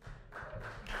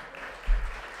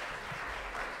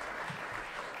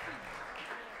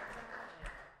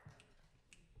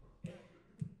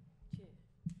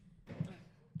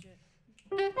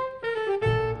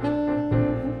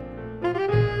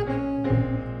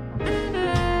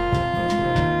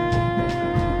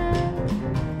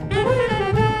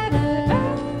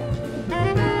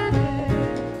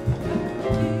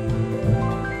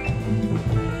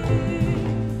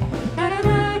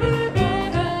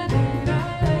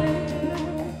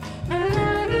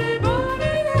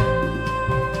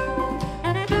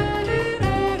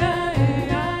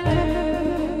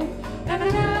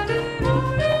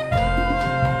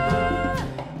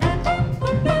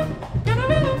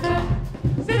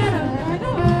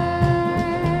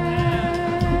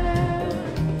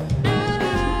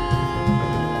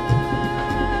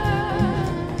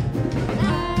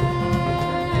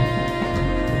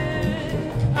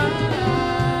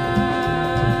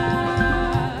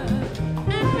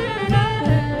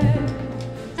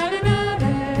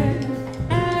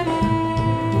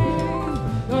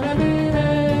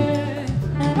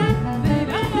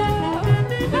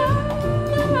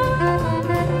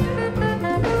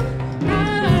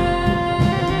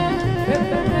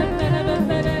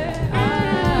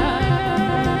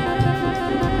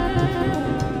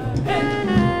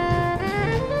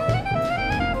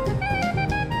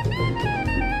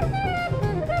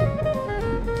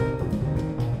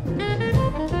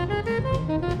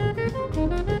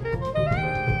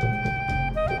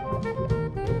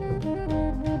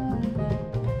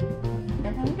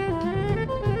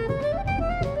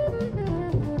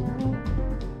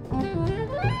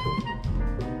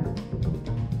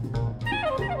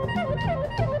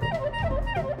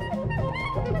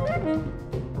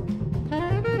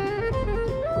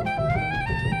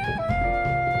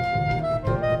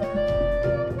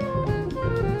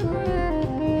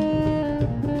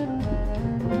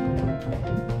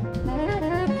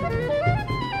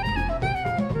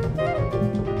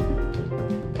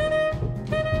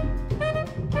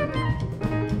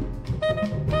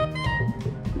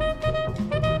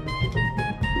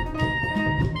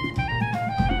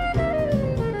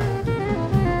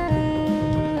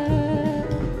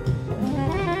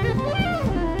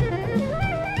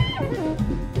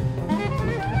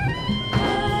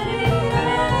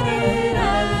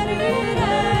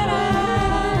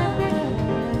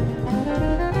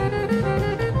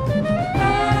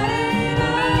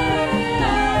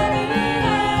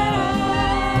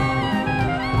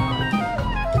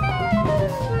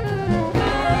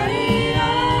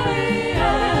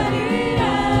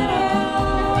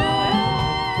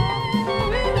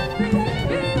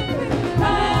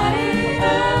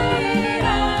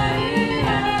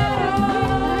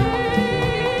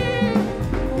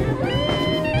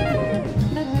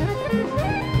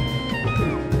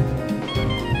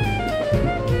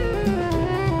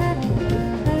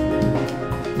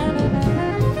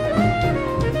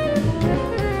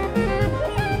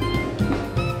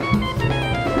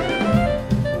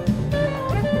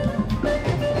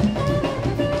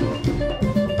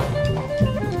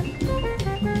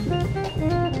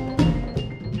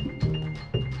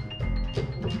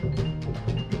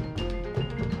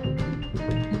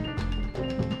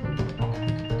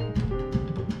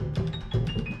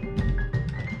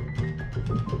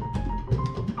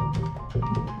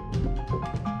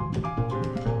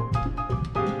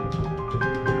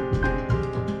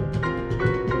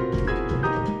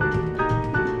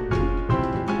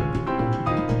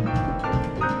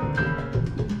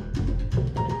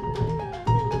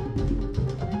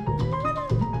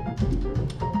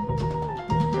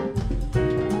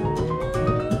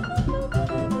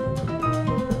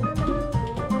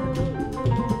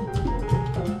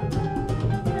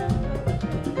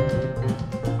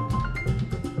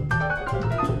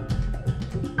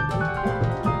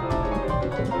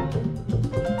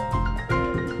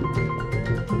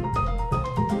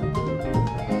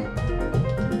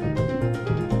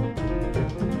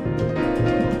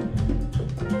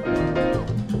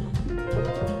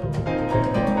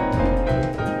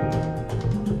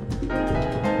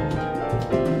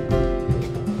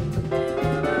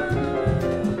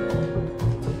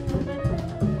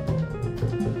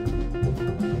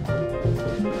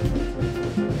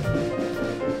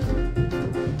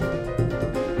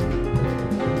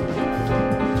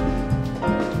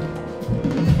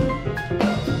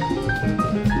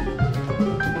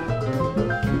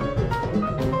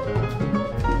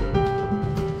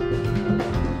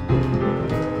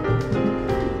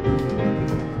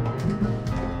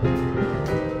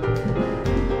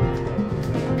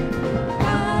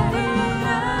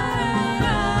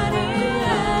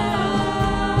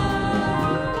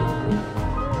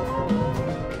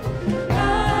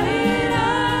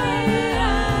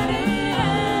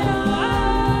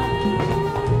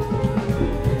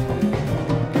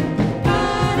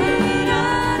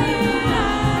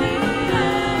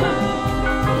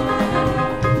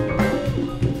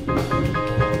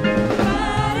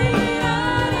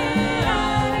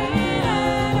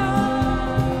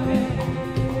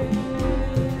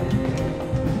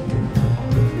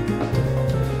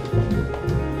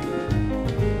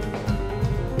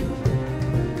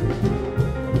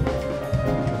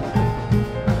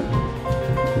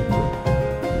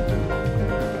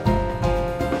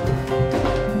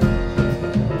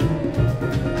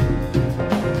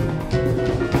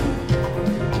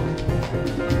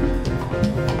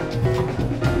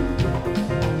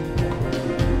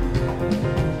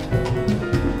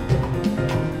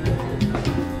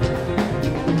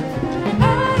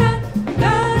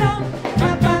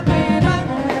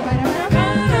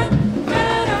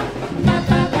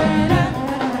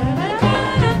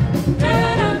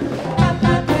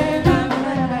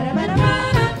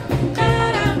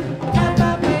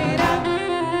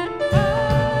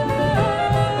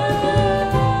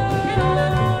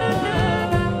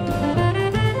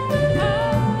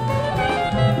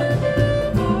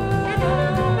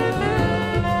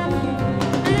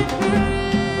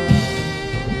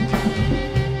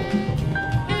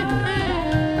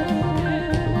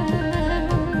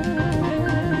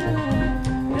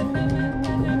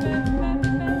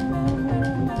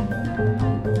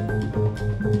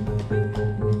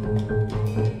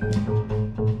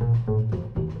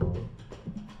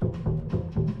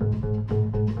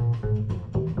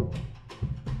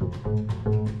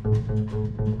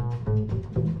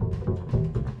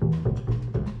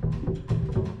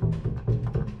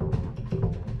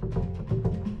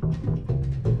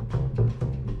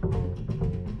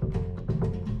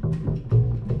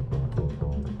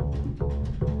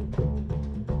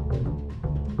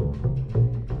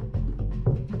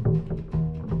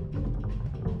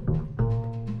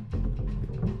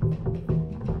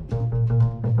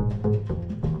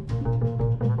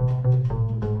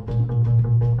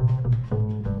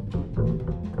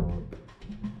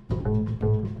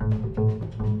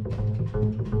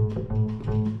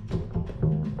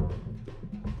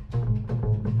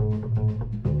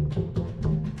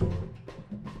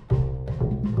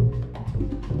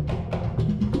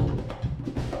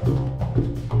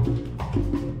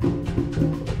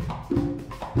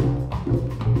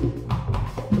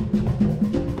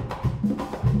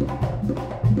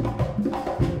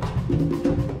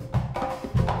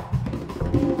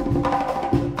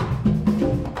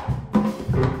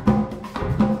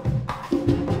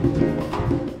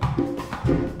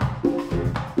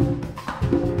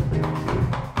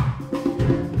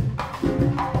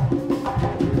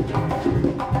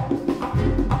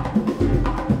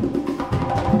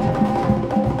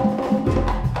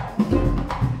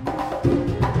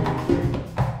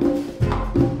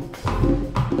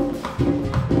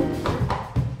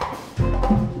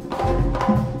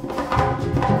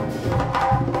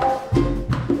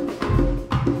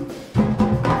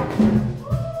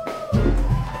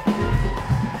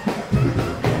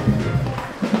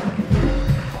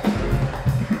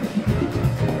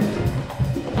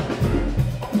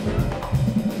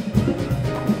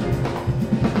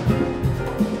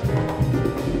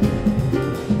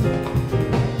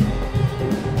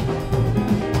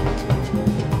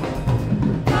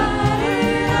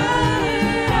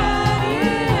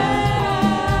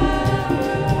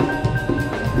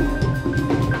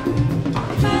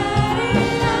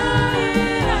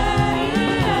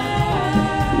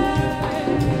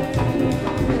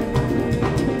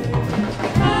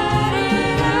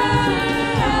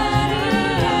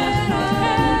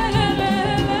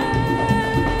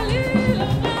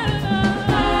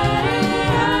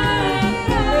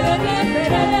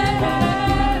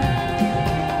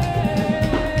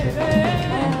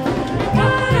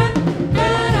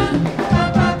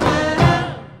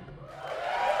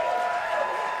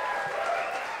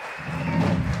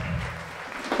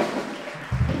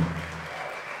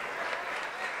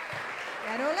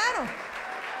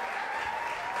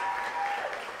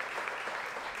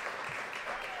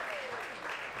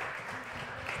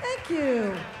 Thank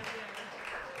you.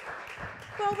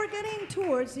 Well, we're getting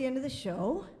towards the end of the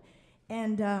show,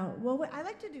 and well, I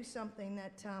like to do something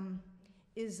that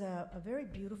is a very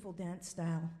beautiful dance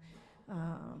style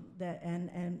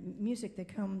and music that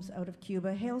comes out of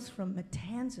Cuba, hails from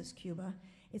Matanzas, Cuba.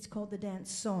 It's called the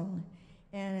dance song,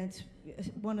 and it's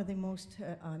one of the most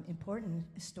important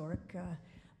historic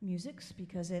musics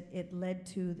because it led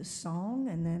to the song,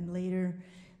 and then later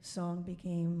song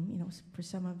became, you know, for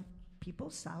some of people,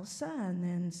 salsa, and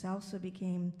then salsa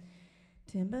became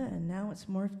timba, and now it's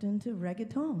morphed into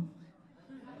reggaeton.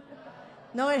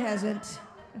 No, it hasn't.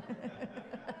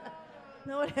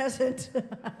 No, it hasn't.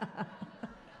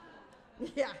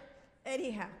 Yeah.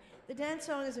 Anyhow, the dance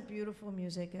song is a beautiful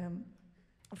music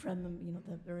from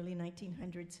the early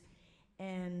 1900s,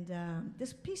 and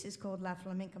this piece is called La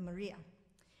Flamenca Maria,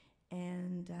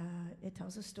 and it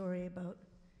tells a story about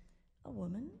a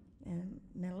woman and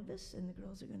Melvis, and the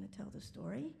girls are going to tell the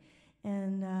story.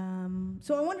 And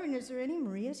so I'm wondering, is there any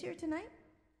Marias here tonight?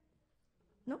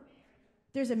 No?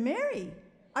 There's a Mary.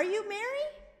 Are you Mary?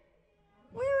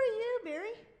 Where are you,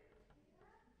 Mary?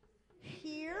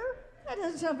 Here? That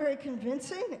doesn't sound very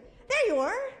convincing. There you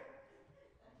are.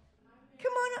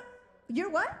 Come on up. You're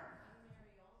what?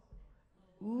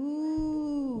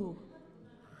 Ooh.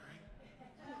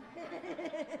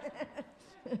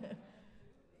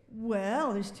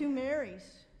 Well, there's two Marys.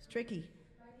 It's tricky.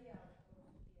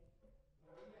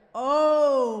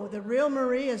 Oh, the real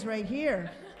Maria's right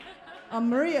here.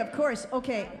 Maria, of course.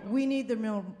 Okay, we need the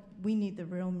real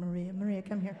Maria. Maria,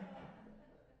 come here.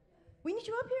 We need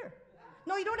you up here.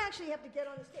 No, you don't actually have to get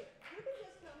on the stage. You can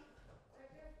just come.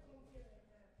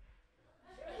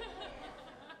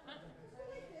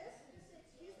 Like this. Just say,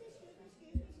 excuse me, excuse me,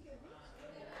 excuse me, excuse me.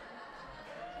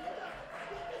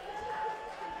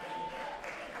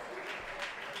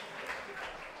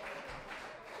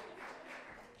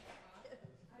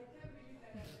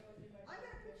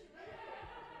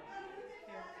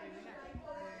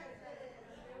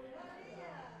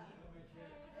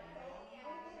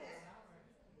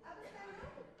 I'm going to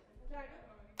put you right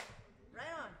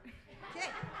Right on. Okay.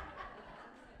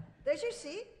 There's your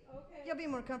seat. Okay. You'll be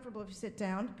more comfortable if you sit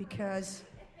down because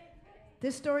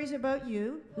this story's about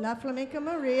you, La Flamenca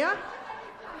Maria.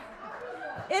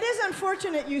 It is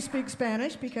unfortunate you speak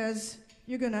Spanish because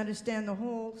you're going to understand the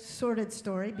whole sordid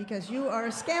story because you are a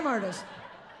scam artist.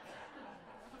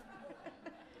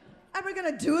 And we're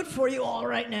going to do it for you all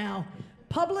right now.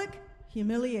 Public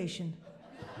humiliation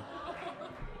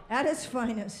at its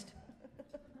finest.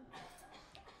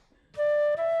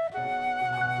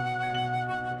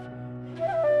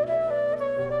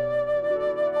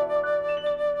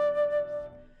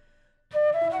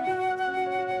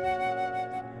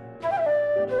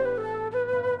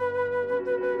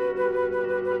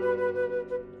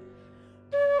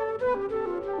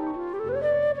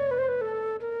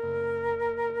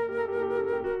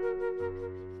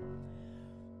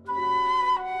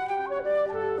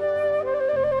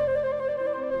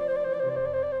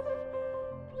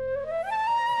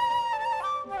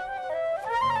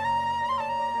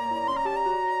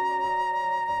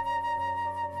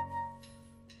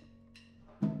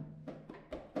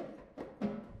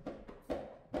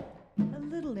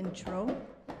 Intro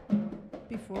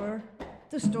before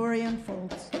the story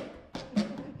unfolds.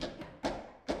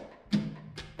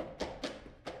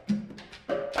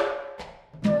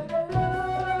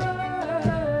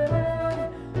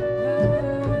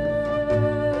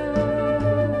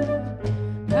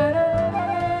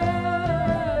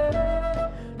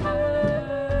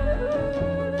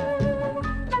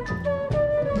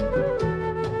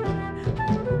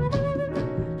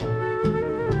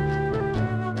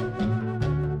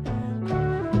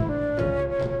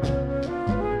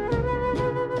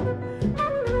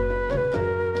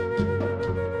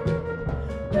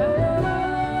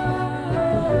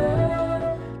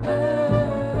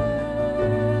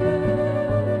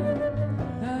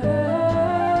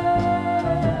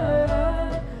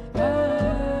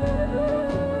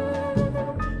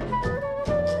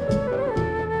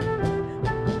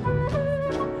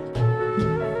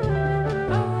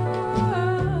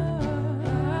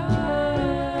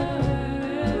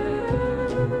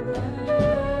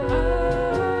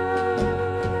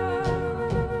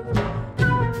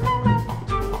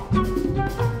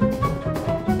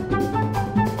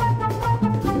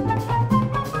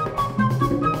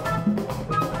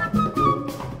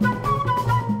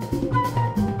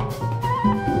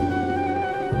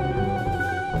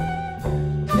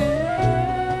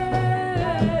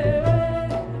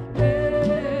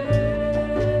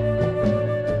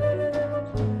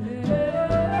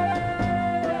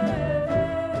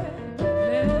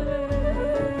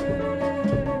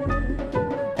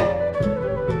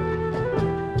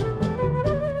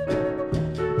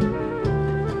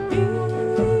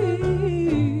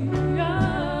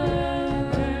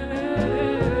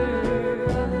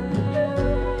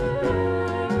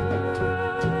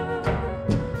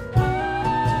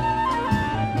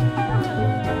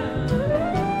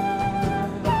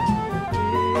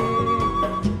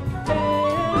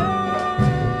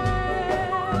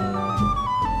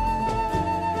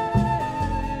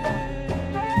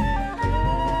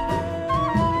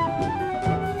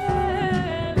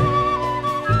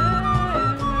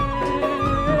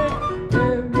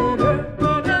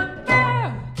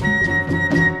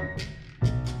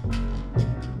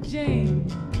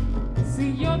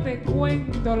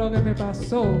 cuento lo que me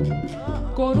pasó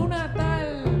con una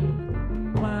tal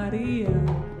María.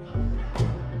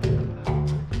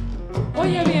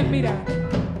 Oye bien, mira.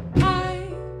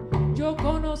 Ay, yo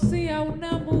conocí a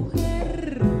una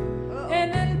mujer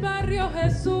en el barrio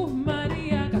Jesús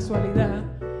María, casualidad,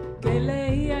 que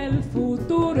leía el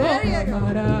futuro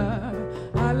amará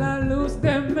a la luz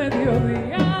de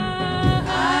mediodía.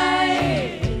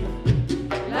 Ay,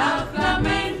 la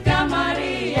flamenca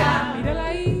María. Mírala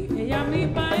ahí, ella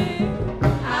misma es.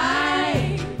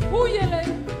 Ay, Húyele.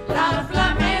 la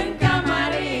flamenca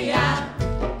María.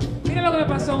 Mira lo que me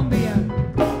pasó un día.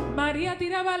 María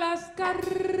tiraba las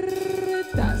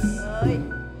cartas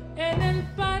en el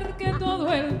parque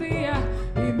todo el día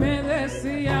y me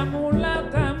decía,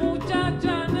 mulata,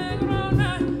 muchacha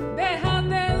negrona,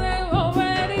 déjate de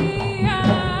bobería.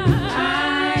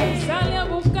 Ay, sale a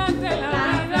buscarte la la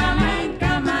vida.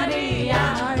 flamenca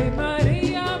María. Ay,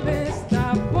 María me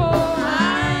destapó.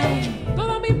 Ay,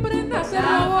 Toda mi prenda se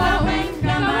la robó. flamenca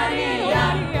Caballero María.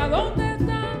 María, ¿dónde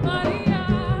está María?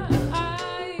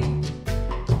 Ay.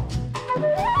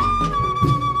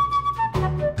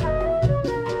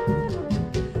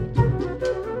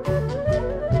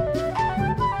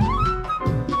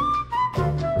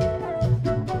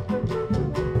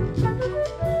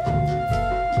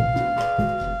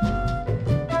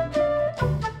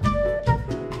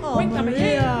 Oh, Cuéntame,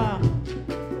 Maria.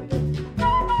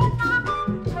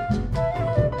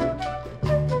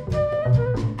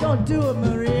 Don't do it,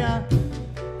 Maria.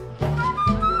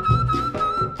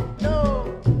 No.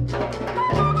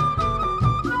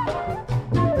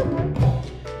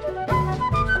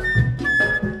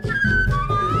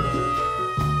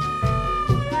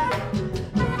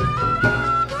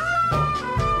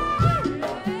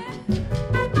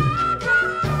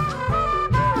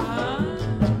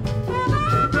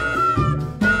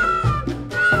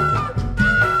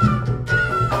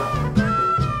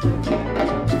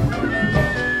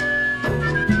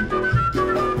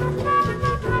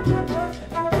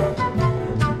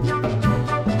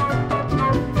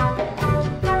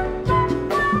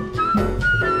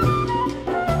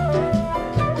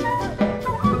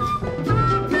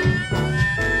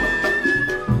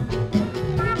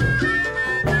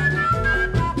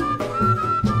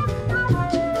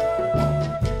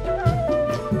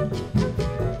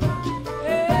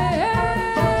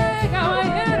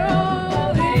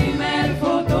 Caballero, dime el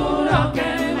futuro que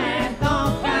me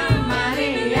toca,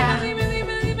 María.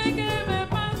 dime qué me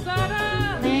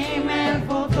pasará. Dime el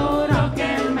futuro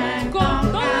que me Con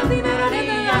todo toca, el dinero que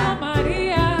te da María.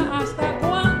 María, ¿hasta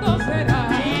cuándo será?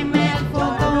 Dime el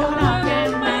futuro que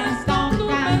me Tu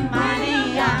toca, mentira,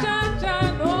 María. muchacha,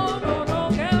 no,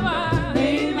 que va.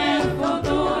 Dime el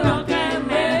futuro que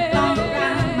me toca,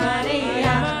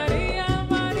 María.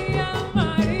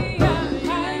 María,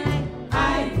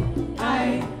 ay,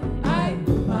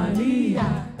 María,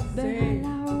 de la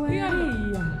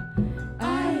María.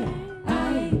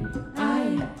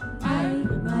 Ay,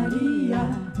 María,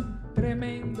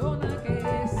 tremendona que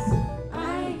es.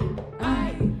 Ay,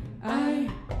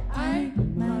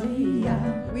 María,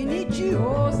 We need you.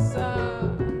 Rosa.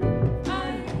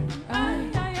 Ay,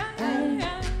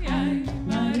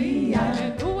 María,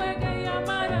 le tuve que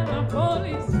llamar a la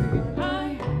policía.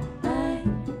 Ay,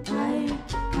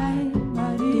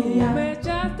 María, tú me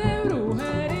echaste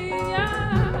brujería.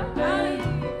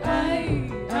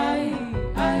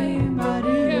 Ay,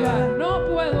 María, ¿qué va? No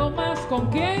puedo más. ¿Con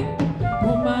quién?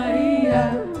 Con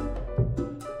María.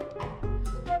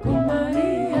 Con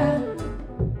María.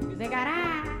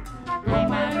 Ay,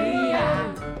 María.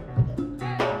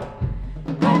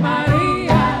 Ay,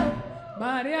 María.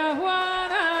 María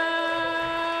Juana.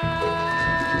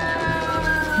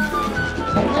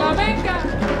 Flamenca.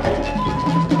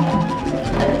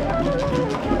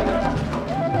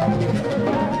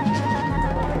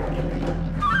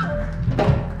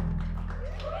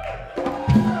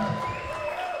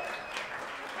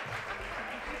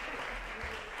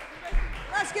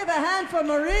 Let's give a hand for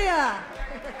Maria.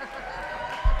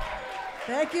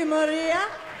 Thank you, Maria.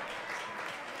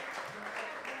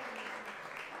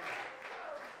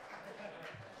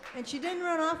 And she didn't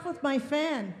run off with my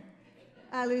fan.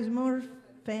 I lose more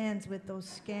fans with those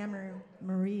scammer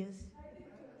Marias.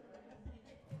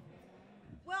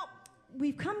 Well,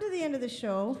 we've come to the end of the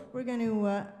show. We're going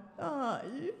to,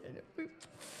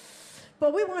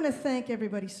 but we want to thank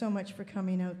everybody so much for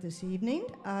coming out this evening.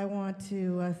 I want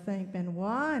to thank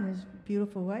Benoit and his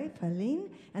beautiful wife,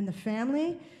 Aline, and the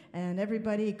family, and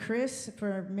everybody, Chris,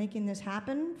 for making this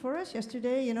happen for us.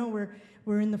 Yesterday, you know,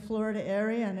 we're in the Florida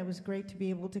area, and it was great to be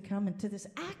able to come into this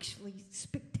actually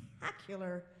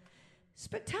spectacular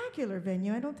spectacular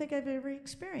venue. I don't think I've ever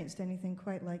experienced anything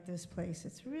quite like this place.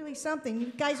 It's really something.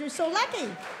 You guys are so lucky.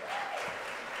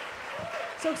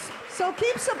 So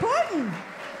keep supporting.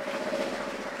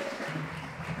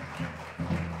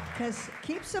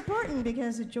 Keep supporting,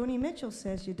 because as Joni Mitchell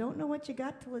says, you don't know what you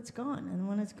got till it's gone. And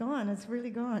when it's gone, it's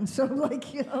really gone.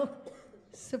 So,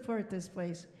 support this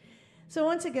place. So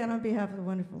once again, on behalf of the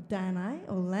wonderful Danai,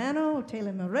 Olano,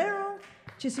 Taylor Marrero,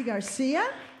 Chissy Garcia,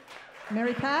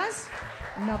 Mary Paz,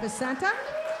 Nova Santa.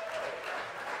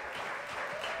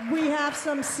 We have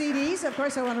some CDs. Of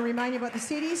course, I want to remind you about the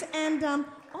CDs. And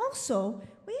also,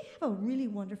 we have a really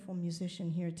wonderful musician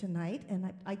here tonight.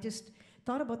 And I just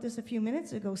thought about this a few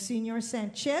minutes ago. Senor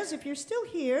Sanchez, if you're still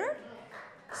here.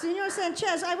 Senor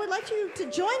Sanchez, I would like you to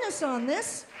join us on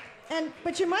this.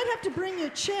 But you might have to bring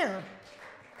your chair.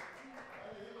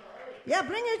 Yeah,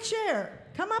 bring your chair.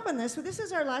 Come up on this. So this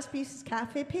is our last piece, it's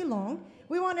Café Pilon.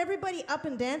 We want everybody up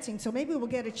and dancing, so maybe we'll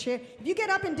get a chair. If you get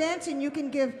up and dancing, you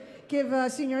can give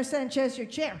Senor Sanchez your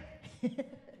chair.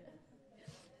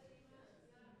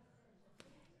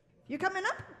 You coming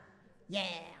up? Yeah.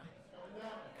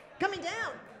 Coming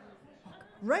down.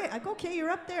 Right, okay, you're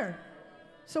up there.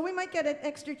 So we might get an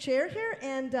extra chair here,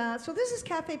 and so this is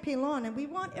Café Pilon, and we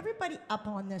want everybody up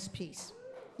on this piece.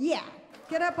 Yeah,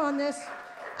 get up on this.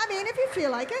 I mean, if you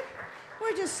feel like it.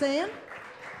 We're just saying.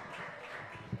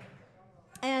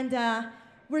 And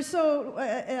we're so,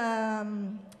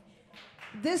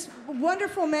 this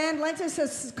wonderful man lent us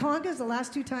his congas the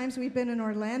last 2 times we've been in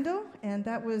Orlando, and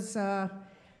that was,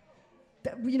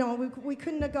 we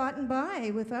couldn't have gotten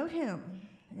by without him.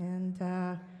 And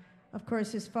of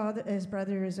course, his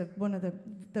brother is one of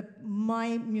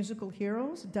my musical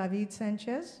heroes, David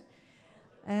Sanchez,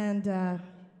 and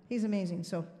he's amazing.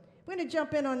 So we're going to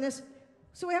jump in on this.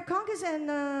 So we have congas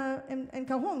and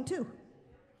cajon too.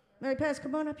 Mary Paz,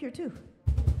 come on up here too.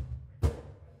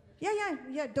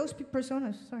 Yeah, dos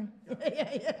personas, sorry.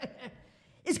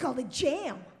 It's called a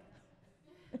jam.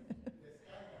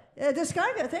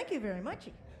 Descarga, thank you very much.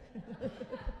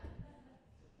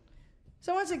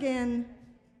 So once again,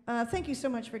 thank you so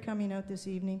much for coming out this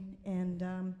evening, and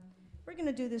we're going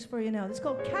to do this for you now. It's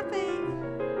called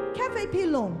Café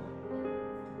Pilon.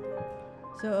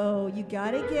 So you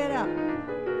got to get up.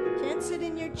 Can't sit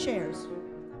in your chairs.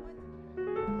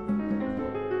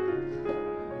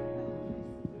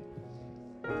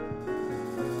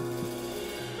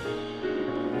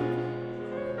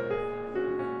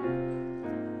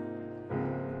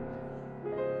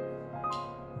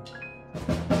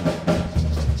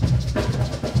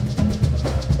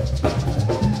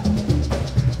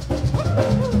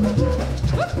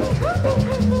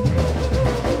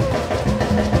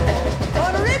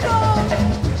 Puerto Rico!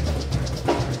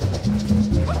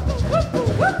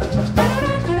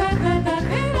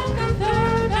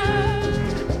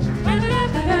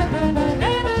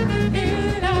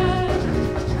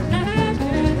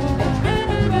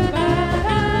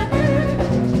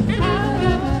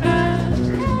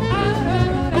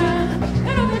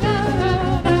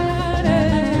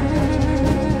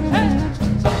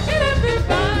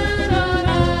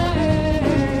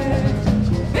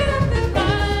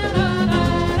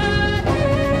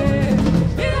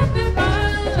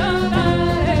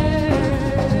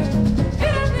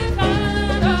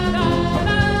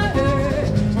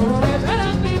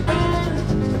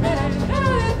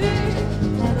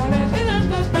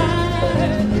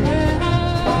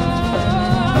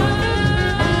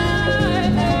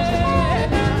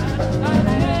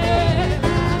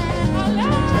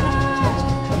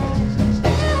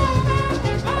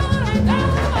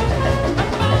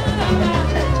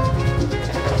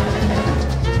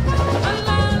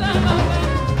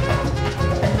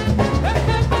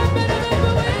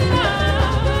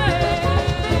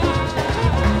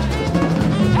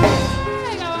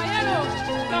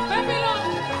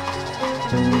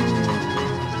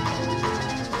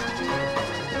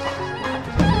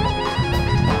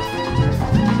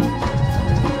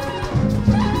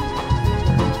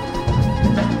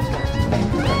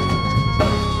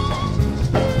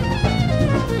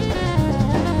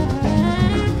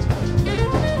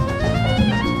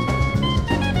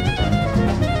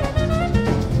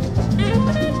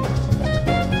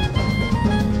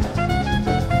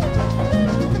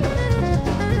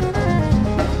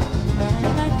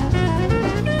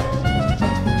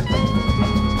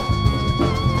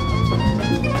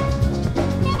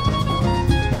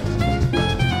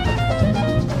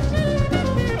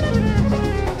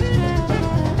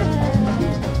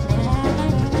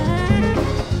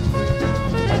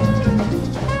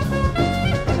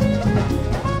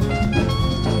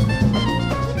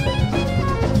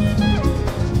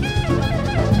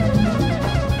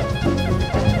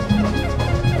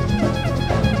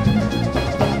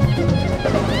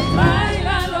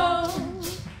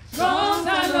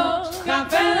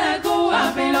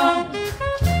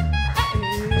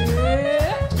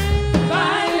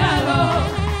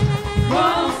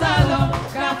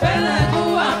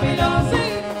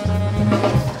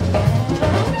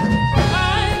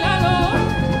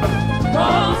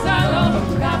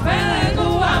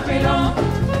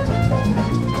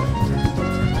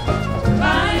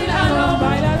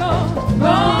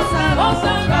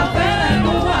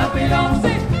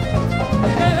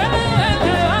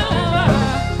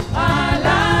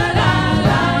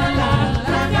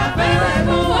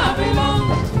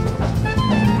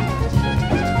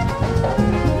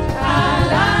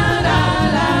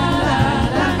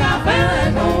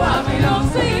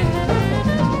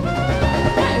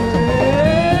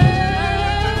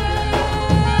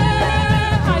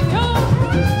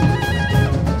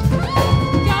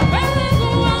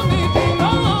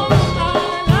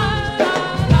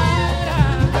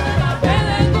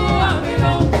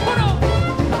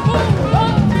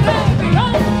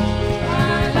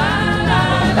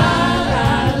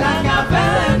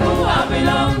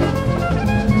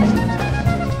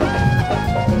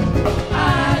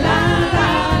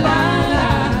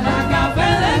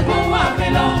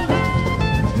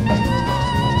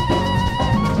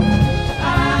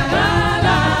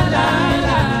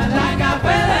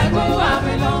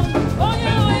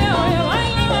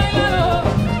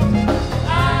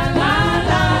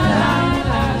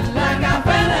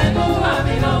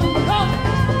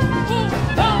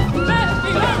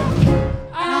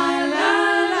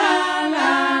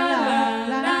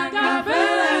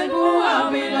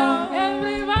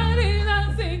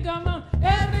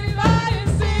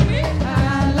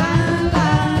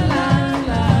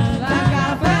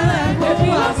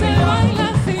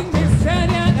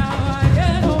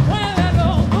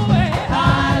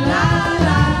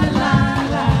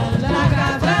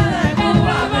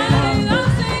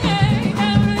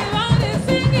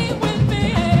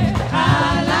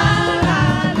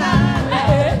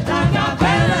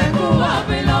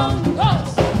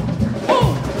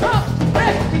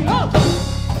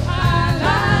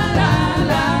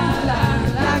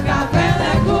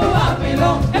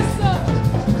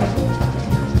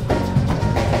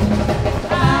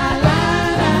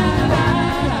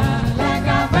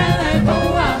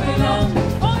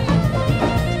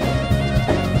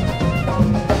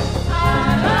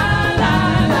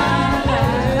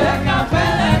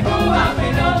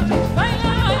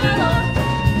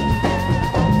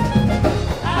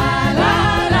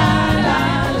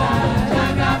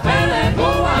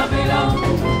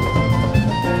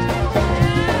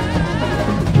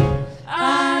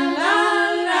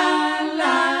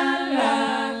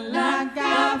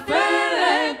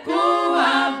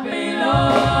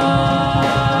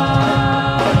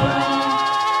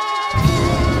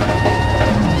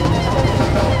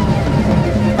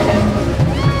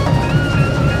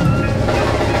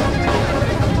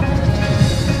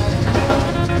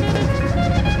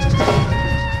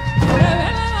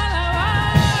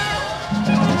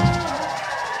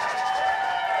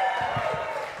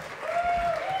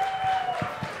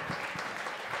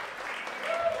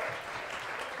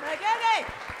 Maqueque.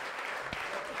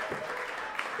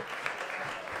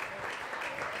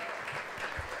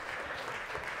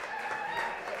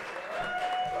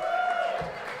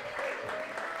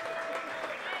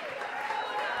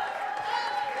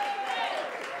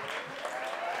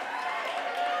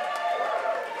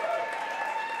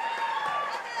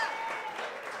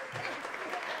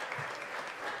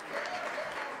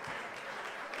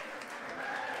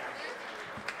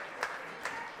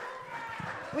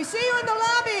 We see you in the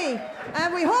lobby,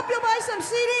 and we hope you'll buy some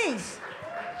CDs.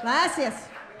 Gracias.